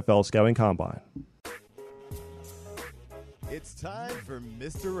the NFL Scouting Combine. It's time for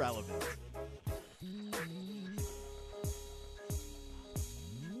Mr. Relevant.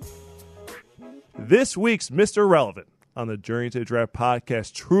 This week's Mr. Relevant on the Journey to the Draft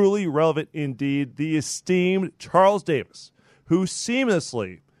podcast, truly relevant indeed, the esteemed Charles Davis, who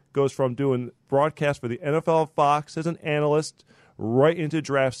seamlessly goes from doing broadcasts for the NFL Fox as an analyst right into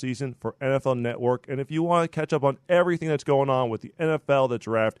draft season for NFL Network. And if you want to catch up on everything that's going on with the NFL, the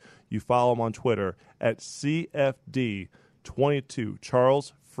draft, you follow him on Twitter at CFD22,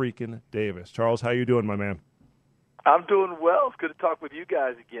 Charles freaking Davis. Charles, how you doing, my man? I'm doing well. It's good to talk with you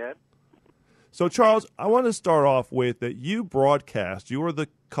guys again. So, Charles, I want to start off with that you were the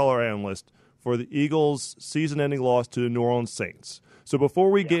color analyst for the Eagles' season-ending loss to the New Orleans Saints. So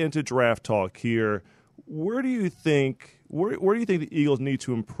before we get into draft talk here, where do you think the Eagles need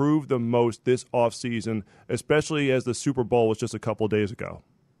to improve the most this offseason, especially as the Super Bowl was just a couple of days ago?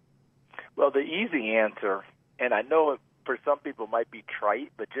 Well, the easy answer, and I know for some people it might be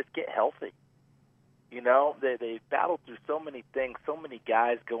trite, but just get healthy. You know, they battled through so many things, so many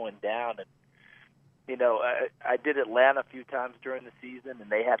guys going down, and you know, I did Atlanta a few times during the season, and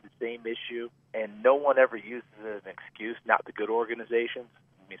they had the same issue, and no one ever uses it as an excuse, not the good organizations.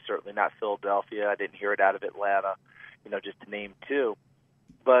 I mean, certainly not Philadelphia. I didn't hear it out of Atlanta, you know, just to name two.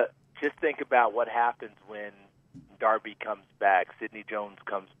 But just think about what happens when Darby comes back, Sidney Jones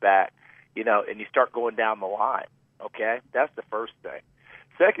comes back, you know, and you start going down the line, okay? That's the first thing.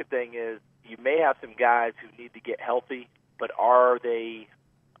 Second thing is you may have some guys who need to get healthy, but are they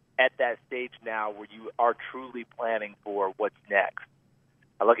at that stage now where you are truly planning for what's next?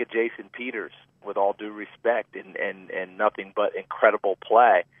 I look at Jason Peters, with all due respect, and nothing but incredible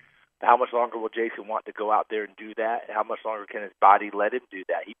play. How much longer will Jason want to go out there and do that? How much longer can his body let him do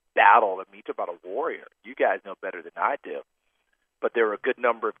that? He battled. I mean, you talk about a warrior. You guys know better than I do. But there were a good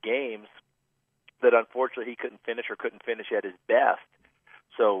number of games that unfortunately he couldn't finish at his best.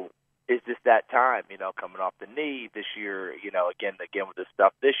 So is this that time, you know, coming off the knee this year, you know, again with this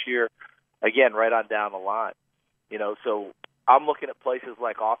stuff this year, again, right on down the line. You know, so I'm looking at places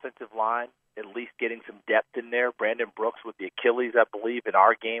like offensive line, at least getting some depth in there. Brandon Brooks with the Achilles, I believe, in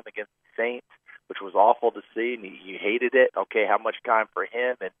our game against the Saints, which was awful to see, and you hated it. Okay, how much time for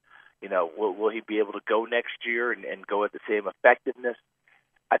him? And, you know, will he be able to go next year and go at the same effectiveness?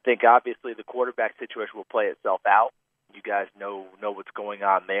 I think, obviously, the quarterback situation will play itself out. You guys know what's going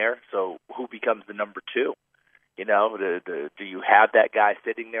on there. So who becomes the number two? You know, do you have that guy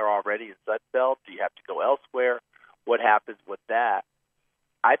sitting there already in Sudfeld? Do you have to go elsewhere? What happens with that?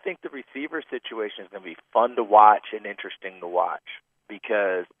 I think the receiver situation is going to be fun to watch and interesting to watch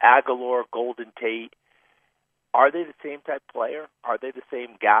because Aguilar, Golden Tate, are they the same type player? Are they the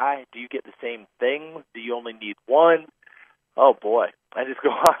same guy? Do you get the same thing? Do you only need one? Oh, boy. I just go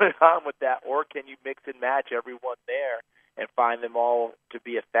on and on with that. Or can you mix and match everyone there and find them all to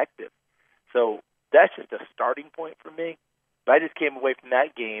be effective? So that's just a starting point for me. But I just came away from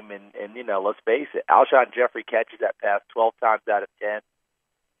that game, and you know, let's face it, Alshon Jeffrey catches that pass 12 times out of 10.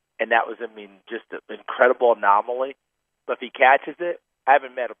 and that was, just an incredible anomaly. But if he catches it, I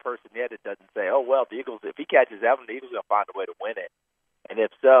haven't met a person yet that doesn't say, oh, well, the Eagles, if he catches that one, the Eagles are going to find a way to win it. And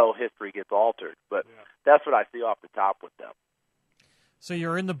if so, history gets altered. But that's what I see off the top with them. So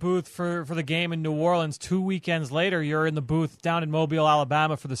you're in the booth for the game in New Orleans. 2 weekends later, you're in the booth down in Mobile,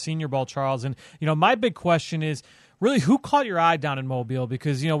 Alabama for the Senior Bowl, Charles. And, my big question is, really, who caught your eye down in Mobile?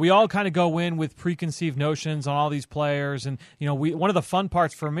 Because, we all kind of go in with preconceived notions on all these players. And, one of the fun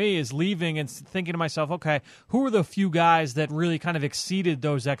parts for me is leaving and thinking to myself, okay, who are the few guys that really kind of exceeded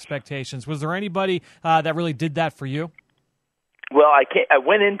those expectations? Was there anybody that really did that for you? Well, I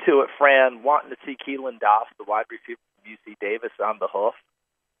went into it, Fran, wanting to see Keelan Doss, the wide receiver from UC Davis, on the hoof.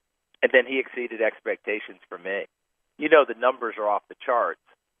 And then he exceeded expectations for me. The numbers are off the charts.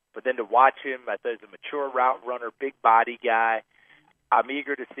 But then to watch him, I thought he's a mature route runner, big body guy. I'm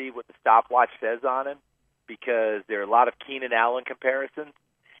eager to see what the stopwatch says on him because there are a lot of Keenan Allen comparisons.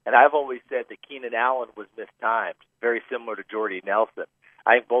 And I've always said that Keenan Allen was mistimed, very similar to Jordy Nelson.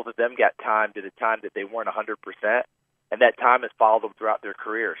 I think both of them got timed at a time that they weren't 100%, and that time has followed them throughout their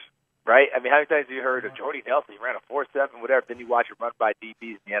careers, right? How many times have you heard of Jordy Nelson? He ran a 4.7, whatever. Then you watch him run by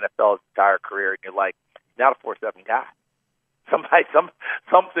DBs in the NFL his entire career, and you're like, he's not a 4.7 guy.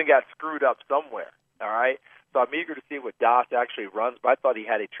 Something got screwed up somewhere, all right? So I'm eager to see what Doss actually runs, but I thought he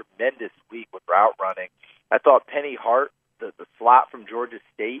had a tremendous week with route running. I thought Penny Hart, the slot from Georgia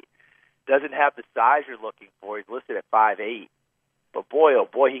State, doesn't have the size you're looking for. He's listed at 5'8". But boy, oh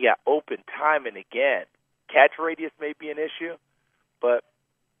boy, he got open time and again. Catch radius may be an issue, but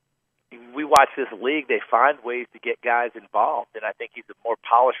we watch this league, they find ways to get guys involved, and I think he's a more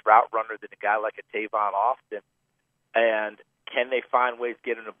polished route runner than a guy like a Tavon Austin. And can they find ways to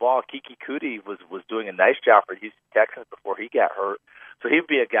get him the ball? Kiki Kuti was doing a nice job for Houston Texans before he got hurt. So he'd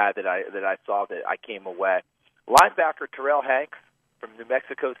be a guy that I saw that I came away. Linebacker Terrell Hanks from New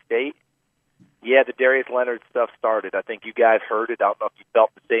Mexico State. Yeah, the Darius Leonard stuff started. I think you guys heard it. I don't know if you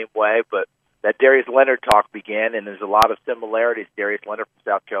felt the same way, but that Darius Leonard talk began, and there's a lot of similarities. Darius Leonard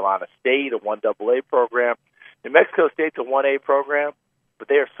from South Carolina State, a 1AA program. New Mexico State's a 1A program, but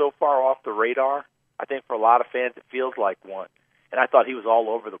they are so far off the radar. I think for a lot of fans it feels like one. And I thought he was all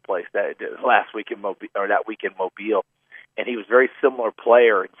over the place that week in Mobile, and he was a very similar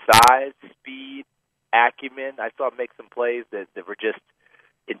player in size, speed, acumen. I saw him make some plays that were just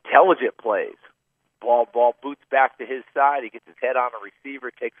intelligent plays. Ball boots back to his side. He gets his head on a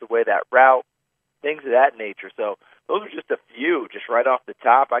receiver, takes away that route, things of that nature. So those are just a few, just right off the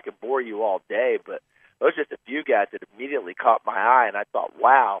top. I could bore you all day, but those are just a few guys that immediately caught my eye, and I thought,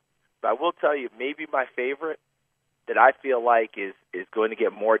 wow. But I will tell you, maybe my favorite that I feel like is going to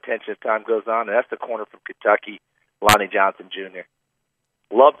get more attention as time goes on, and that's the corner from Kentucky, Lonnie Johnson Jr.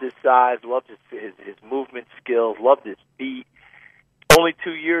 Loved his size, loved his movement skills, loved his feet. Only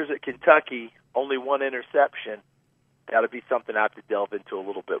 2 years at Kentucky, only one interception. Got to be something I have to delve into a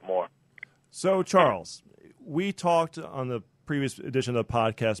little bit more. So, Charles, we talked on the previous edition of the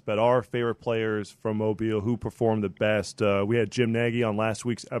podcast about our favorite players from Mobile who performed the best. We had Jim Nagy on last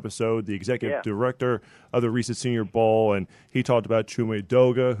week's episode, the executive director of the recent Senior Bowl, and he talked about Chuma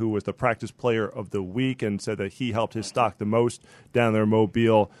Edoga, who was the practice player of the week, and said that he helped his stock the most down there in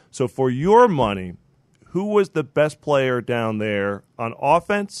Mobile. So for your money, who was the best player down there on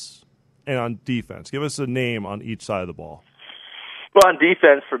offense and on defense? Give us a name on each side of the ball. Well, on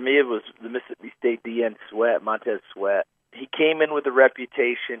defense, for me, it was the Mississippi State DN Sweat, Montez Sweat. He came in with a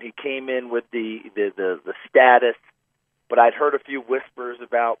reputation. He came in with the status. But I'd heard a few whispers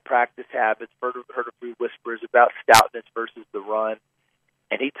about practice habits, heard a few whispers about stoutness versus the run.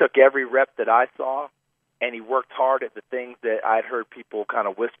 And he took every rep that I saw, and he worked hard at the things that I'd heard people kind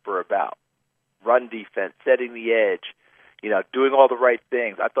of whisper about. Run defense, setting the edge, doing all the right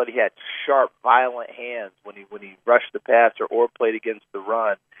things. I thought he had sharp, violent hands when he rushed the passer or played against the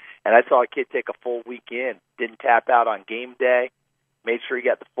run. And I saw a kid take a full week in, didn't tap out on game day, made sure he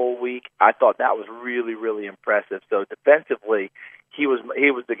got the full week. I thought that was really, really impressive. So defensively, he was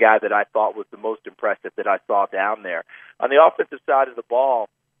the guy that I thought was the most impressive that I saw down there. On the offensive side of the ball,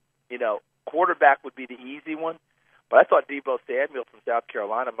 quarterback would be the easy one. But I thought Deebo Samuel from South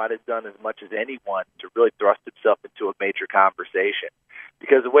Carolina might have done as much as anyone to really thrust himself into a major conversation.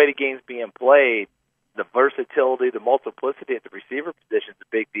 Because the way the game's being played, the versatility, the multiplicity at the receiver position is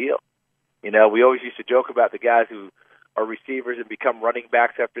a big deal. We always used to joke about the guys who are receivers and become running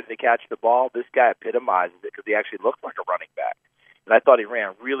backs after they catch the ball. This guy epitomizes it because he actually looks like a running back. And I thought he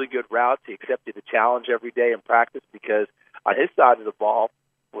ran really good routes. He accepted the challenge every day in practice because on his side of the ball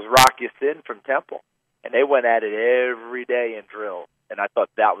was Rock Ya-Sin from Temple. And they went at it every day in drills. And I thought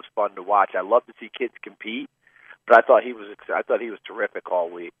that was fun to watch. I love to see kids compete, but I thought he was terrific all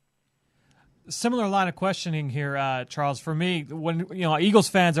week. Similar line of questioning here, Charles. For me, when Eagles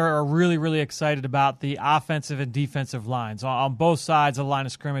fans are really, really excited about the offensive and defensive lines on both sides of the line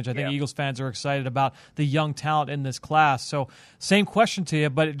of scrimmage. I think Eagles fans are excited about the young talent in this class. So, same question to you,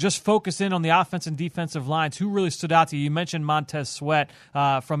 but just focus in on the offense and defensive lines. Who really stood out to you? You mentioned Montez Sweat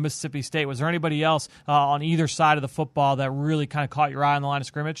from Mississippi State. Was there anybody else on either side of the football that really kind of caught your eye on the line of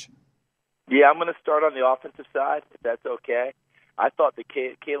scrimmage? Yeah, I'm going to start on the offensive side, if that's okay. I thought that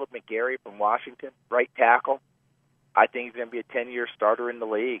Caleb McGarry from Washington, right tackle, I think he's going to be a 10-year starter in the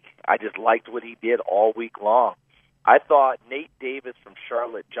league. I just liked what he did all week long. I thought Nate Davis from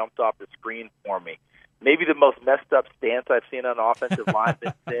Charlotte jumped off the screen for me. Maybe the most messed up stance I've seen on offensive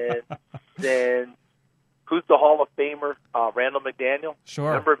linemen since who's the Hall of Famer, Randall McDaniel?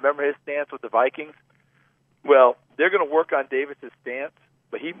 Sure. Remember his stance with the Vikings? Well, they're going to work on Davis's stance,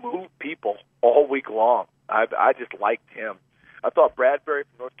 but he moved people all week long. I just liked him. I thought Bradbury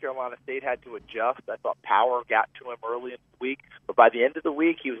from North Carolina State had to adjust. I thought power got to him early in the week, but by the end of the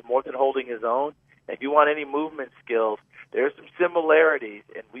week, he was more than holding his own. And if you want any movement skills, there's some similarities,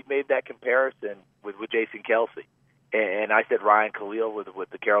 and we made that comparison with Jason Kelsey. And I said Ryan Khalil with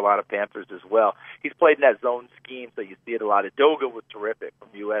the Carolina Panthers as well. He's played in that zone scheme, so you see it a lot. Udoga was terrific from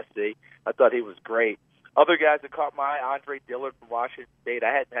USC. I thought he was great. Other guys that caught my eye, Andre Dillard from Washington State.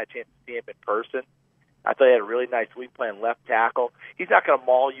 I hadn't had a chance to see him in person. I thought he had a really nice week playing left tackle. He's not going to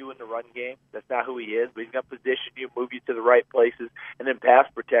maul you in the run game. That's not who he is, but he's going to position you, move you to the right places. And then pass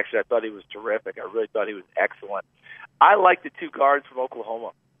protection, I thought he was terrific. I really thought he was excellent. I like the two guards from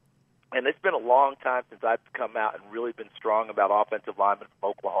Oklahoma. And it's been a long time since I've come out and really been strong about offensive linemen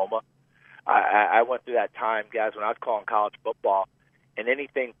from Oklahoma. I went through that time, guys, when I was calling college football, and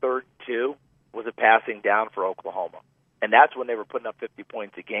anything 3rd and 2 was a passing down for Oklahoma. And that's when they were putting up 50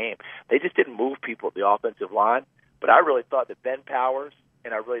 points a game. They just didn't move people at the offensive line. But I really thought that Ben Powers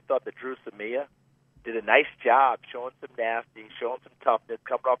and I really thought that Drew Samia did a nice job showing some nasty, showing some toughness,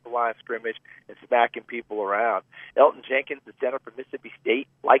 coming off the line of scrimmage and smacking people around. Elton Jenkins, the center from Mississippi State,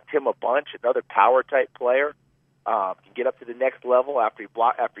 liked him a bunch. Another power-type player. Can get up to the next level after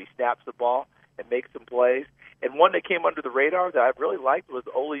he snaps the ball and makes some plays. And one that came under the radar that I really liked was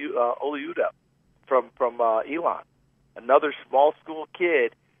Oliuda from Elon. Another small school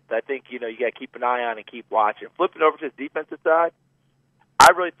kid that I think you got to keep an eye on and keep watching. Flipping over to the defensive side,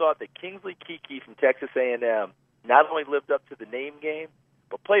 I really thought that Kingsley Keke from Texas A&M not only lived up to the name game,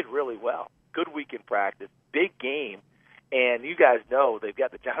 but played really well. Good week in practice, big game, and you guys know they've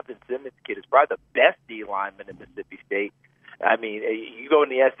got the Jonathan Simmons kid. Is probably the best D lineman in Mississippi State. I mean, you go in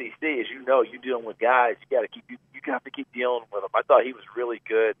the SEC, as you know, you're dealing with guys. You have to keep dealing with them. I thought he was really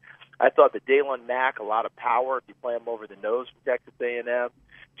good. I thought that Dalen Mack, a lot of power if you play him over the nose from Texas A&M.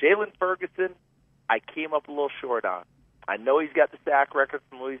 Jalen Ferguson, I came up a little short on. I know he's got the sack record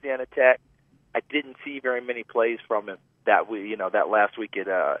from Louisiana Tech. I didn't see very many plays from him that last week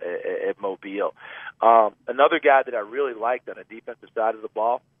at Mobile. Another guy that I really liked on the defensive side of the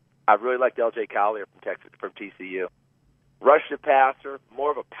ball, I really liked L.J. Collier from TCU. Rush the passer,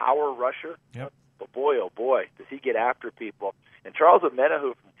 more of a power rusher. Yep. But boy, oh boy, does he get after people. And Charles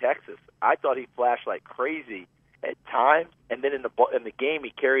Omenihu from Texas, I thought he flashed like crazy at times, and then in the game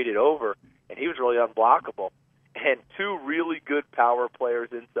he carried it over, and he was really unblockable. And two really good power players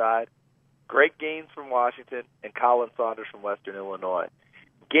inside, Greg Gaines from Washington and Colin Saunders from Western Illinois.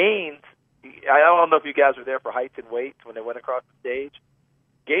 Gaines, I don't know if you guys were there for heights and weights when they went across the stage.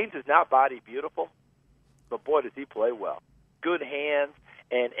 Gaines is not body beautiful, but boy, does he play well. Good hands.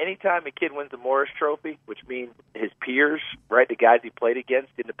 And anytime a kid wins the Morris Trophy, which means his peers, right, the guys he played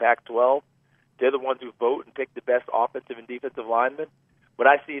against in the Pac-12, they're the ones who vote and pick the best offensive and defensive linemen. When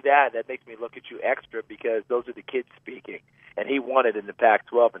I see that, that makes me look at you extra because those are the kids speaking. And he won it in the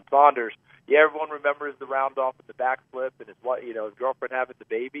Pac-12. And Saunders, everyone remembers the round off with the backflip and his girlfriend having the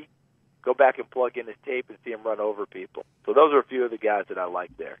baby. Go back and plug in his tape and see him run over people. So those are a few of the guys that I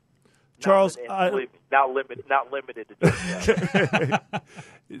like there. Charles, not limited to just that.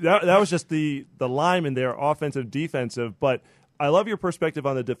 that was just the linemen there, offensive, defensive. But I love your perspective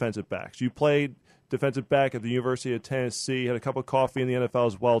on the defensive backs. You played defensive back at the University of Tennessee, had a cup of coffee in the NFL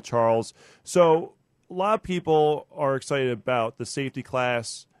as well, Charles. So a lot of people are excited about the safety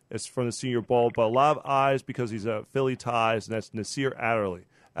class as from the Senior Bowl, but a lot of eyes because he's a Philly ties, and that's Nasir Adderley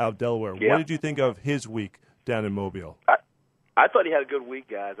out of Delaware. Yeah. What did you think of his week down in Mobile? I thought he had a good week,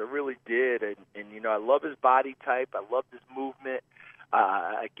 guys. I really did. And I love his body type. I love his movement.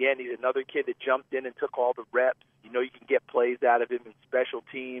 Again, he's another kid that jumped in and took all the reps. You can get plays out of him in special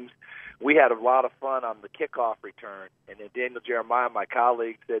teams. We had a lot of fun on the kickoff return. And then Daniel Jeremiah, my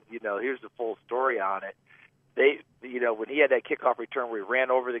colleague, said, here's the full story on it. when he had that kickoff return where he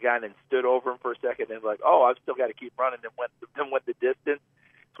ran over the guy and then stood over him for a second and like, oh, I've still got to keep running, and went the distance.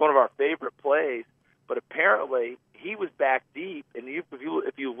 It's one of our favorite plays. But apparently he was back deep, and if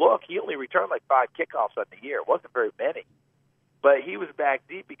you look, he only returned like 5 kickoffs on the year. It wasn't very many. But he was back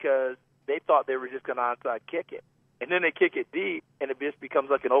deep because they thought they were just going to onside kick it. And then they kick it deep, and it just becomes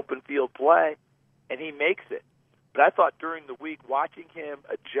like an open field play, and he makes it. But I thought during the week, watching him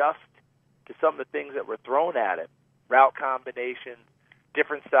adjust to some of the things that were thrown at him, route combinations,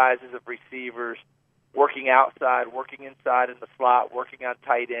 different sizes of receivers, working outside, working inside in the slot, working on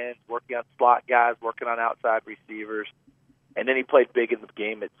tight ends, working on slot guys, working on outside receivers, and then he played big in the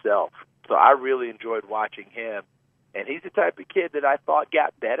game itself. So I really enjoyed watching him, and he's the type of kid that I thought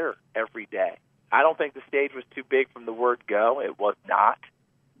got better every day. I don't think the stage was too big from the word go. It was not.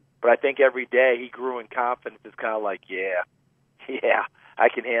 But I think every day he grew in confidence. It's kind of like, yeah, I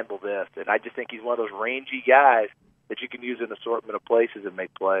can handle this. And I just think he's one of those rangy guys that you can use in an assortment of places and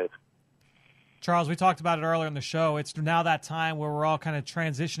make plays. Charles, we talked about it earlier in the show. It's now that time where we're all kind of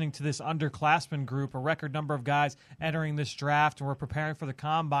transitioning to this underclassmen group, a record number of guys entering this draft, and we're preparing for the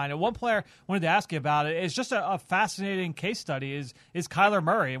combine. And one player I wanted to ask you about it is just a fascinating case study is Kyler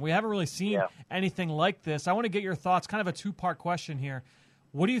Murray. And we haven't really seen anything like this. I want to get your thoughts, kind of a two-part question here.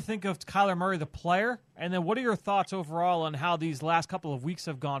 What do you think of Kyler Murray, the player? And then what are your thoughts overall on how these last couple of weeks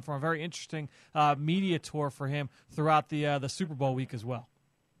have gone from a very interesting media tour for him throughout the Super Bowl week as well?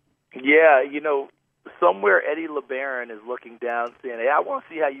 Yeah, somewhere Eddie LeBaron is looking down saying, hey, I want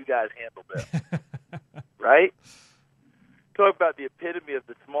to see how you guys handle this, right? Talk about the epitome of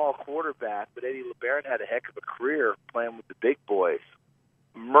the small quarterback, but Eddie LeBaron had a heck of a career playing with the big boys.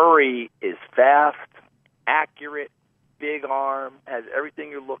 Murray is fast, accurate, big arm, has everything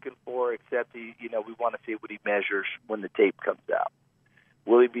you're looking for, except we want to see what he measures when the tape comes out.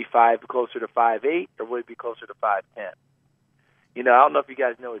 Will he be closer to 5'8", or will he be closer to 5'10"? I don't know if you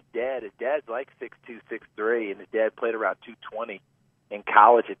guys know his dad. His dad's like 6'2", 6'3", and his dad played around 220 in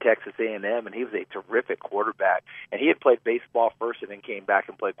college at Texas A&M, and he was a terrific quarterback. And he had played baseball first and then came back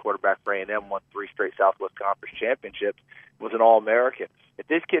and played quarterback for A&M, won 3 straight Southwest Conference championships, was an All-American. If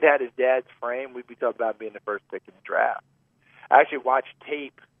this kid had his dad's frame, we'd be talking about being the first pick in the draft. I actually watched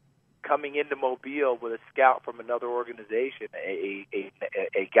tape coming into Mobile with a scout from another organization,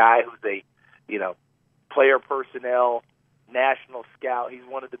 a guy who's a player personnel national scout. He's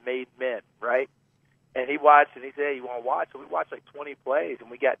one of the made men, right? And he watched, and he said, hey, you want to watch? So we watched like 20 plays, and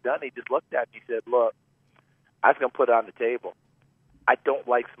we got done. He just looked at me and he said, look, I was going to put it on the table. I don't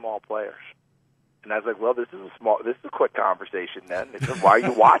like small players. And I was like, well, this is a quick conversation then. He said, why are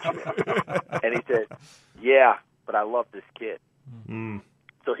you watching it? And he said, yeah, but I love this kid. Mm.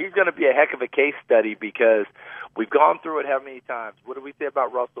 So he's going to be a heck of a case study because we've gone through it how many times? What do we say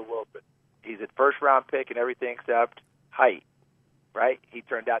about Russell Wilson? He's a first-round pick and everything except height, right? He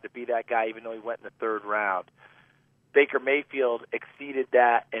turned out to be that guy even though he went in the 3rd round. Baker Mayfield exceeded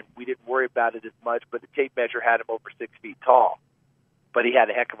that, and we didn't worry about it as much, but the tape measure had him over 6 feet tall. But he had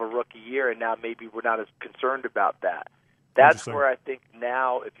a heck of a rookie year, and now maybe we're not as concerned about that. That's where I think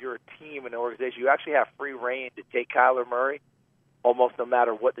now if you're a team and an organization, you actually have free reign to take Kyler Murray almost no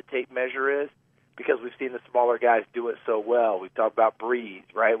matter what the tape measure is, because we've seen the smaller guys do it so well. We talked about Breeze,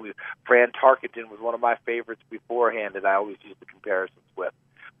 right? Fran Tarkenton was one of my favorites beforehand that I always use the comparisons with.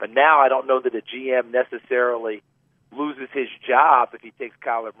 But now I don't know that a GM necessarily loses his job if he takes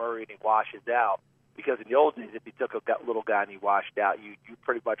Kyler Murray and he washes out. Because in the old days, if he took a little guy and he washed out, you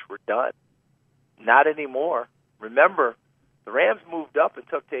pretty much were done. Not anymore. Remember, the Rams moved up and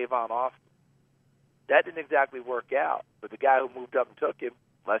took Tavon Austin. That didn't exactly work out. But the guy who moved up and took him,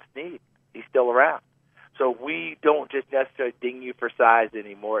 Les Snead, he's still around. So we don't just necessarily ding you for size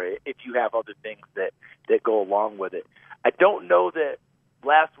anymore if you have other things that go along with it. I don't know that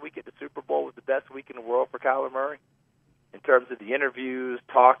last week at the Super Bowl was the best week in the world for Kyler Murray in terms of the interviews,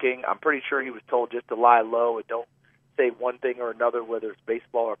 talking. I'm pretty sure he was told just to lie low and don't say one thing or another, whether it's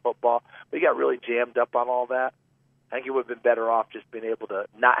baseball or football. But he got really jammed up on all that. I think he would have been better off just being able to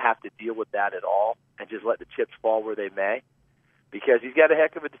not have to deal with that at all and just let the chips fall where they may, because he's got a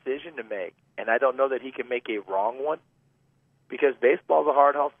heck of a decision to make. And I don't know that he can make a wrong one, because baseball's a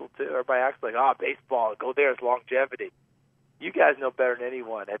hard hustle too. Everybody acts like, baseball, go there, it's longevity. You guys know better than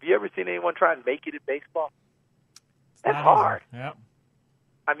anyone. Have you ever seen anyone try and make it in baseball? That's hard. Yep.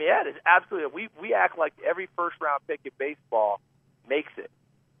 I mean, that is absolutely. We act like every first-round pick in baseball makes it.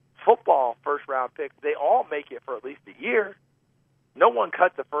 Football first-round picks, they all make it for at least a year. No one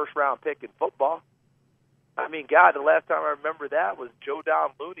cuts a first-round pick in football. I mean, God, the last time I remember that was Joe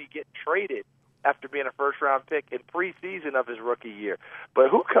Don Looney getting traded after being a first-round pick in preseason of his rookie year. But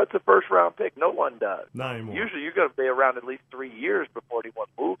who cuts a first-round pick? No one does. Not anymore. Usually you're going to be around at least 3 years before anyone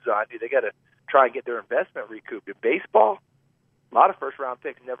moves on you. They got to try and get their investment recouped. In baseball, a lot of first-round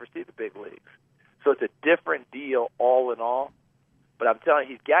picks never see the big leagues. So it's a different deal all in all. But I'm telling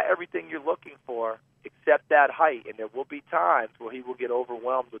you, he's got everything you're looking for except that height, and there will be times where he will get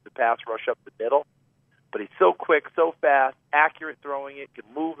overwhelmed with the pass rush up the middle. But he's so quick, so fast, accurate throwing it, can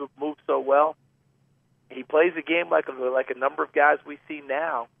move so well. He plays the game like a number of guys we see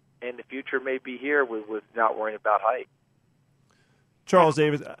now, and the future may be here with not worrying about height. Charles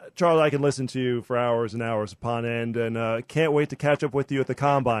Davis, Charles, I can listen to you for hours and hours upon end, and can't wait to catch up with you at the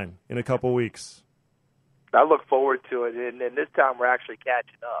Combine in a couple weeks. I look forward to it, and this time we're actually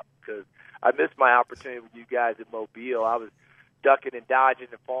catching up because I missed my opportunity with you guys in Mobile. I was ducking and dodging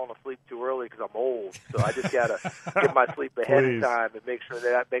and falling asleep too early because I'm old, so I just got to get my sleep ahead of time and make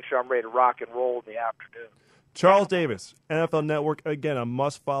sure I'm ready to rock and roll in the afternoon. Charles Davis, NFL Network, again, a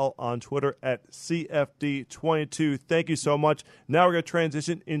must-follow on Twitter at CFD22. Thank you so much. Now we're going to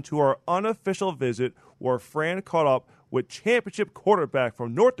transition into our unofficial visit where Fran caught up with championship quarterback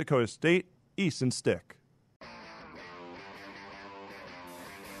from North Dakota State, Easton Stick.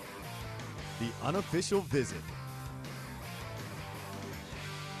 The unofficial visit.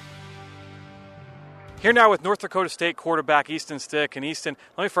 Here now with North Dakota State quarterback Easton Stick. And Easton,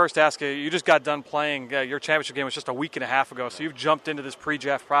 let me first ask you, you just got done playing, your championship game was just a week and a half ago, so you've jumped into this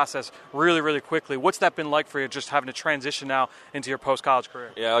pre-draft process really, really quickly. What's that been like for you, just having to transition now into your post-college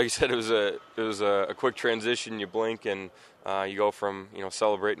career? Yeah, like you said, it was a quick transition. You blink and you go from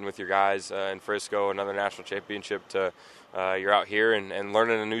celebrating with your guys in Frisco, another national championship, to you're out here and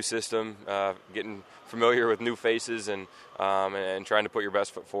learning a new system, getting familiar with new faces, and trying to put your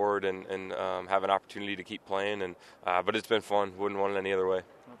best foot forward and have an opportunity to keep playing. But it's been fun. Wouldn't want it any other way.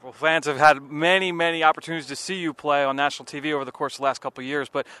 Well, fans have had many, many opportunities to see you play on national TV over the course of the last couple of years.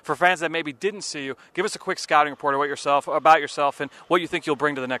 But for fans that maybe didn't see you, give us a quick scouting report about yourself and what you think you'll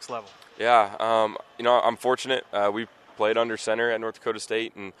bring to the next level. Yeah, I'm fortunate. We played under center at North Dakota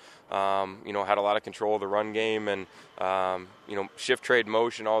State and, had a lot of control of the run game and, shift, trade,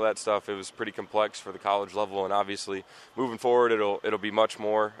 motion, all that stuff. It was pretty complex for the college level, and obviously moving forward it'll be much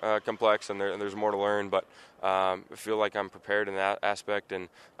more complex, and there's more to learn. But I feel like I'm prepared in that aspect, and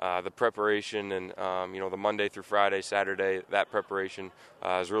the preparation and, the Monday through Friday, Saturday, that preparation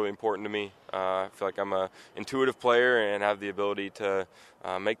is really important to me. I feel like I'm an intuitive player and have the ability to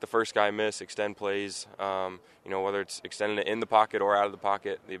make the first guy miss, extend plays, whether it's extending it in the pocket or out of the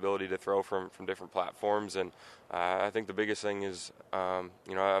pocket, the ability to throw from different platforms. And I think the biggest thing is,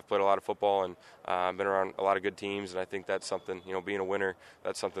 I've played a lot of football and I've been around a lot of good teams, and I think that's something, being a winner,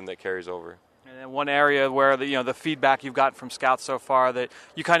 that's something that carries over. And one area where the feedback you've gotten from scouts so far that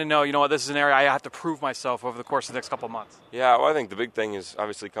you kind of know, this is an area I have to prove myself over the course of the next couple of months. Yeah, well, I think the big thing is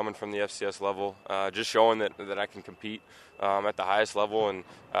obviously coming from the FCS level, just showing that I can compete at the highest level. And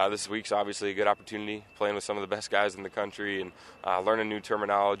this week's obviously a good opportunity, playing with some of the best guys in the country and learning new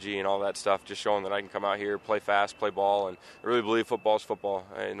terminology and all that stuff, just showing that I can come out here, play fast, play ball, and I really believe football is football.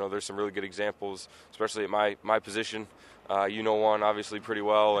 There's some really good examples, especially at my position. One obviously pretty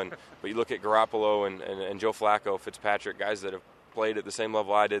well, but you look at Garoppolo and Joe Flacco, Fitzpatrick, guys that have played at the same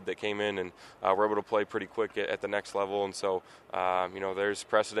level I did that came in and were able to play pretty quick at the next level. And so, there's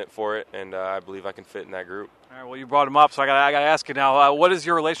precedent for it, and I believe I can fit in that group. All right, well, you brought him up, so I got to ask you now, what has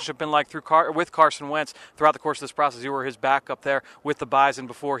your relationship been like with Carson Wentz throughout the course of this process? You were his backup there with the Bison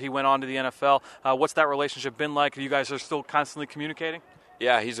before he went on to the NFL. What's that relationship been like? You guys are still constantly communicating?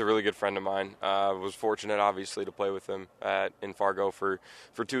 Yeah, he's a really good friend of mine. Was fortunate, obviously, to play with him in Fargo for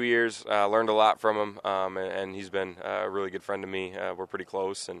 2 years. Learned a lot from him, and he's been a really good friend to me. We're pretty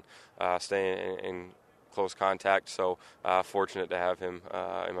close and stay in close contact, so fortunate to have him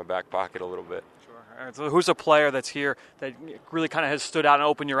in my back pocket a little bit. All right, so who's a player that's here that really kind of has stood out and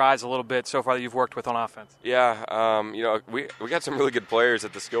opened your eyes a little bit so far that you've worked with on offense? Yeah, we got some really good players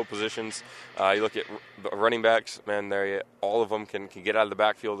at the skill positions. You look at the running backs, man, all of them can get out of the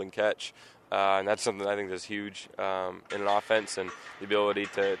backfield and catch. And that's something I think that's huge in an offense, and the ability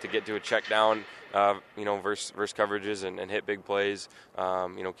to get to a check down, versus coverages and hit big plays.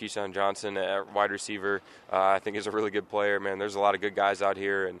 Keyshawn Johnson at wide receiver, I think is a really good player. Man, there's a lot of good guys out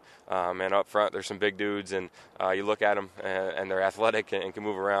here, and up front there's some big dudes, and you look at them and they're athletic and can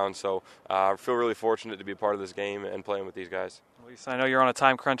move around. So I feel really fortunate to be a part of this game and playing with these guys. Lisa, I know you're on a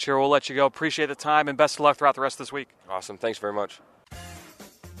time crunch here. We'll let you go. Appreciate the time, and best of luck throughout the rest of this week. Awesome. Thanks very much.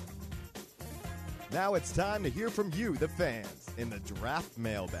 Now it's time to hear from you, the fans, in the Draft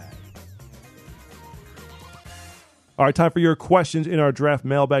Mailbag. All right, time for your questions in our draft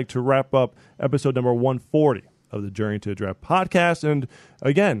mailbag to wrap up episode number 140 of the Journey to the Draft podcast. And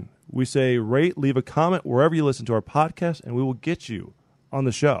again, we say rate, leave a comment wherever you listen to our podcast, and we will get you on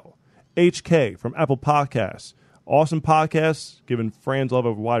the show. HK from Apple Podcasts. Awesome podcast, giving Fran's love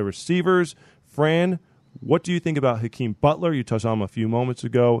of wide receivers. Fran, what do you think about Hakeem Butler? You touched on him a few moments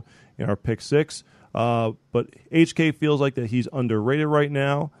ago in our pick 6. But HK feels like that he's underrated right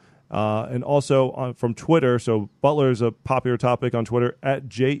now. And also from Twitter, so Butler is a popular topic on Twitter, at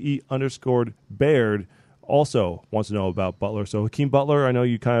JE_Baird, also wants to know about Butler. So Hakeem Butler, I know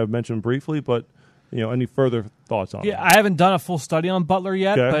you kind of mentioned briefly, but any further thoughts on him? Yeah, I haven't done a full study on Butler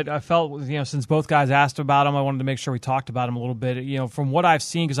yet, Okay. but I felt, since both guys asked about him, I wanted to make sure we talked about him a little bit. From what I've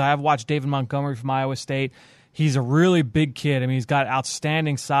seen, because I have watched David Montgomery from Iowa State, he's a really big kid. I mean, he's got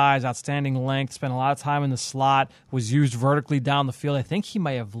outstanding size, outstanding length, spent a lot of time in the slot, was used vertically down the field. I think he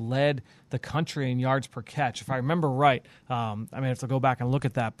may have led the country in yards per catch, if I remember right. I have to go back and look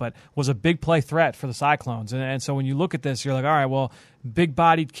at that, but was a big play threat for the Cyclones. And so when you look at this, you're like, all right, well,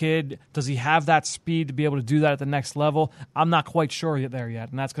 big-bodied kid, does he have that speed to be able to do that at the next level? I'm not quite sure there yet,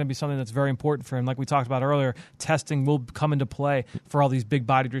 and that's going to be something that's very important for him. Like we talked about earlier, testing will come into play for all these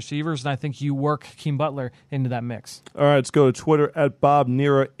big-bodied receivers, and I think you work Hakeem Butler into that mix. All right, let's go to Twitter at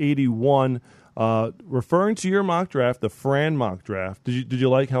BobNera81. Referring to your mock draft, the Fran mock draft, did you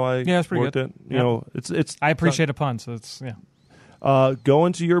like how I it's pretty worked good. it? It's. I appreciate a pun, so it's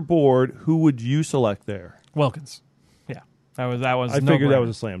going to your board, who would you select there? Wilkins. Yeah, that was. I figured that was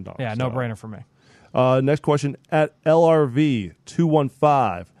a slam dunk. Yeah, so. no brainer for me. Next question at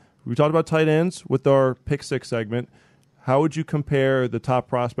LRV215. We talked about tight ends with our pick 6 segment. How would you compare the top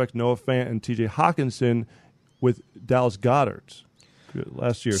prospect Noah Fant and T.J. Hawkinson with Dallas Goedert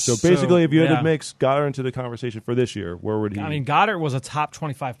last year? So basically, if you had to mix Goddard into the conversation for this year, where would he? I mean, Goddard was a top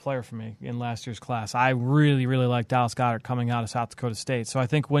 25 player for me in last year's class. I really, really like Dallas Goedert coming out of South Dakota State. So I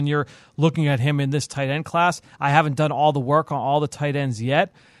think when you're looking at him in this tight end class, I haven't done all the work on all the tight ends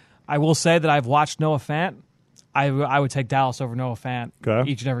yet. I will say that I've watched Noah Fant. I would take Dallas over Noah Fant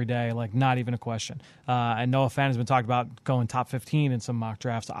each and every day, like not even a question. And Noah Fant has been talked about going top 15 in some mock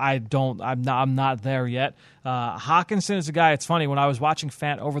drafts. I'm not there yet. Hawkinson is a guy. It's funny, when I was watching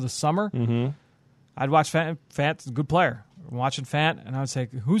Fant over the summer, I'd watch Fant. Fant's a good player. I'm watching Fant, and I would say,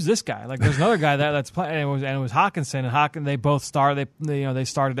 "Who's this guy?" Like, there's another guy that's playing, and it was Hawkinson. And they both started. They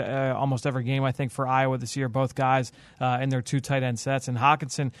started almost every game, I think, for Iowa this year. Both guys in their 2 tight end sets, and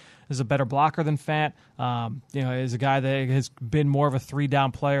Hawkinson is a better blocker than Fant. Is a guy that has been more of a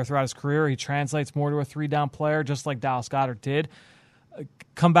 3-down player throughout his career. He translates more to a 3-down player, just like Dallas Goedert did.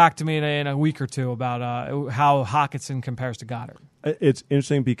 Come back to me in a week or two about how Hawkinson compares to Goddard. It's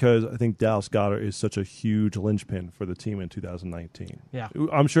interesting because I think Dallas Goedert is such a huge linchpin for the team in 2019. Yeah.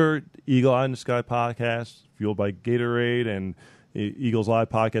 I'm sure Eagle Eye in the Sky podcast, fueled by Gatorade, and Eagles Live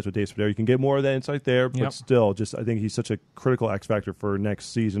podcast with Dave Spadero, you can get more of that insight there, but still, I think he's such a critical X factor for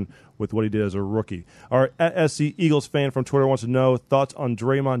next season with what he did as a rookie. All right, at SC Eagles fan from Twitter wants to know thoughts on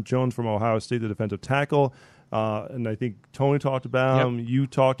Draymond Jones from Ohio State, the defensive tackle. And I think Tony talked about him. You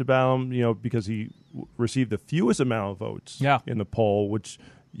talked about him, because he received the fewest amount of votes in the poll, which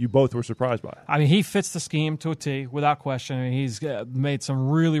you both were surprised by. I mean, he fits the scheme to a T, without question. I mean, he's made some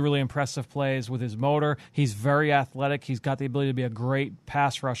really, really impressive plays with his motor. He's very athletic. He's got the ability to be a great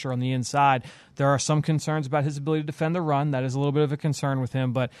pass rusher on the inside. There are some concerns about his ability to defend the run. That is a little bit of a concern with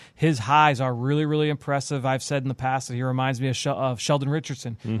him, but his highs are really, really impressive. I've said in the past that he reminds me of Sheldon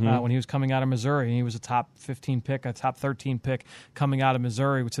Richardson when he was coming out of Missouri. He was a top 15 pick, a top 13 pick coming out of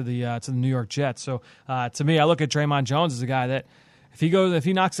Missouri to the New York Jets. So to me, I look at Draymond Jones as a guy that if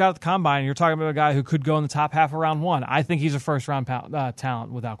he knocks out the combine, you're talking about a guy who could go in the top half of round 1. I think he's a first-round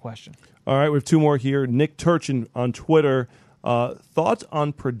talent without question. All right, we have 2 more here. Nick Turchin on Twitter. Thoughts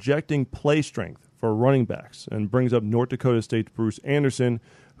on projecting play strength for running backs, and brings up North Dakota State's Bruce Anderson,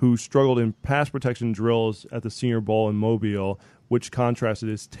 who struggled in pass protection drills at the Senior Bowl in Mobile, which contrasted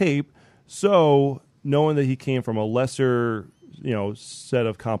his tape. So, knowing that he came from a lesser, set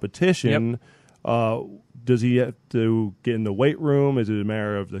of competition, does he have to get in the weight room? Is it a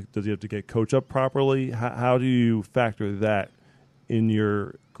matter of does he have to get coached up properly? How do you factor that in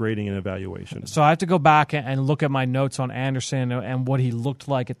your grading and evaluation? So I have to go back and look at my notes on Anderson and what he looked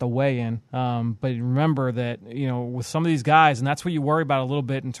like at the weigh-in. But remember that, with some of these guys, and that's what you worry about a little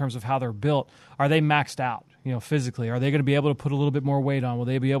bit in terms of how they're built, are they maxed out? Physically, are they going to be able to put a little bit more weight on? Will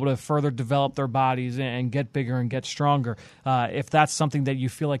they be able to further develop their bodies and get bigger and get stronger? If that's something that you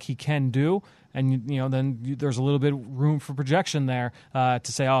feel like he can do, and then there's a little bit room for projection there to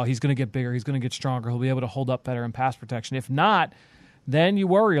say, oh, he's going to get bigger, he's going to get stronger, he'll be able to hold up better in pass protection. If not, then you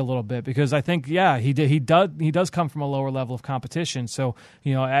worry a little bit because I think, he does come from a lower level of competition. So,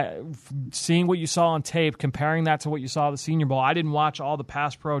 seeing what you saw on tape, comparing that to what you saw at the Senior Bowl, I didn't watch all the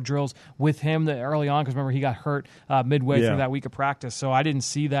pass pro drills with him early on because remember he got hurt midway through that week of practice. So I didn't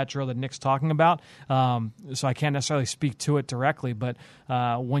see that drill that Nick's talking about. So I can't necessarily speak to it directly. But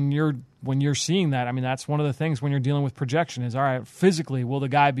when you're seeing that, I mean, that's one of the things when you're dealing with projection is, all right, physically, will the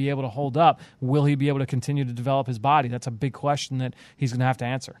guy be able to hold up? Will he be able to continue to develop his body? That's a big question that he's going to have to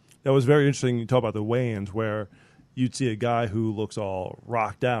answer. That was very interesting. You talk about the weigh-ins where you'd see a guy who looks all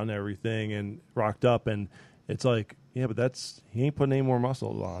rocked out and everything and rocked up, and it's like, yeah, but he ain't putting any more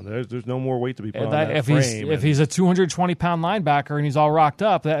muscle on. There's no more weight to be put on that frame. If he's a 220-pound linebacker and he's all rocked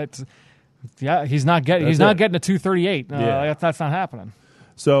up, he's not getting a 238. That's not happening.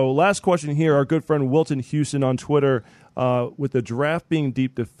 So last question here, our good friend Wilton Houston on Twitter, with the draft being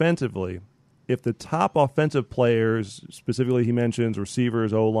deep defensively, if the top offensive players, specifically he mentions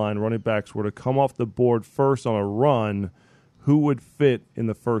receivers, O-line, running backs, were to come off the board first on a run, who would fit in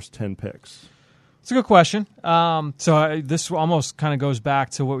the first 10 picks? It's a good question. This almost kind of goes back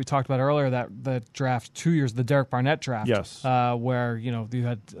to what we talked about earlier, that the draft 2 years, the Derek Barnett draft. Yes. Where, you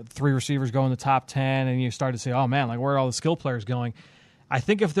had 3 receivers go in the top 10, and you started to say, oh, man, like where are all the skill players going? I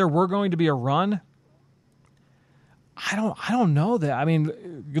think if there were going to be a run, I don't know that. I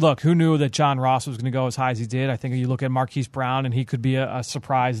mean, look, who knew that John Ross was going to go as high as he did? I think you look at Marquise Brown, and he could be a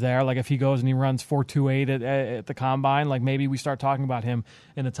surprise there. Like if he goes and he runs 4.28 at the combine, like maybe we start talking about him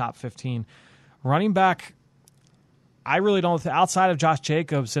in the top 15. Running back, I really don't. Outside of Josh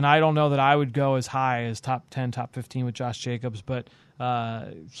Jacobs, and I don't know that I would go as high as top 10, top 15 with Josh Jacobs, but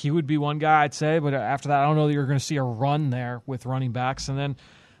he would be one guy I'd say. But after that, I don't know that you're going to see a run there with running backs. And then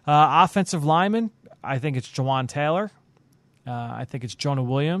offensive linemen, I think it's Jawan Taylor. I think it's Jonah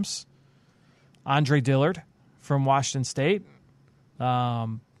Williams, Andre Dillard from Washington State.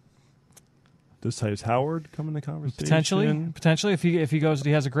 Does Tyus Howard come in the conversation? Potentially, if he goes,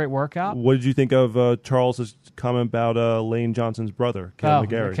 he has a great workout. What did you think of Charles's comment about Lane Johnson's brother, Cam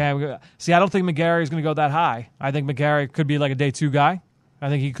McGarry? Okay. See, I don't think McGarry is going to go that high. I think McGarry could be like a day 2 guy. I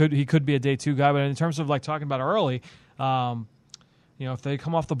think he could be a day 2 guy. But in terms of like talking about early, if they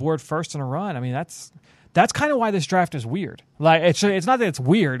come off the board first in a run, I mean that's kind of why this draft is weird. Like it's not that it's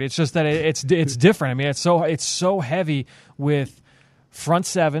weird. It's just that it's different. I mean it's so heavy with front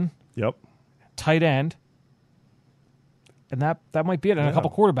 7. Yep. Tight end, and that might be it. And a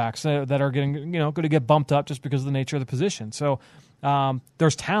couple quarterbacks that are getting going to get bumped up just because of the nature of the position. So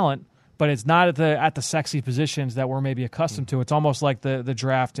there's talent, but it's not at the sexy positions that we're maybe accustomed to. It's almost like the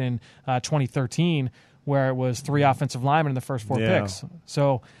draft in 2013 where it was 3 offensive linemen in the first 4 picks.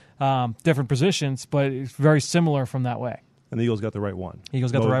 So different positions, but it's very similar from that way. And the Eagles got the right one.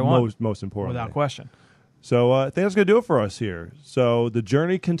 Most important. Without question. So I think that's going to do it for us here. So the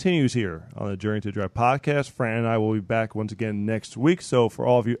journey continues here on the Journey to Draft podcast. Fran and I will be back once again next week. So for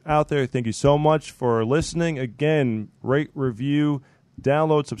all of you out there, thank you so much for listening. Again, rate, review,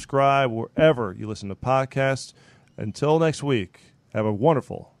 download, subscribe, wherever you listen to podcasts. Until next week, have a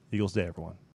wonderful Eagles Day, everyone.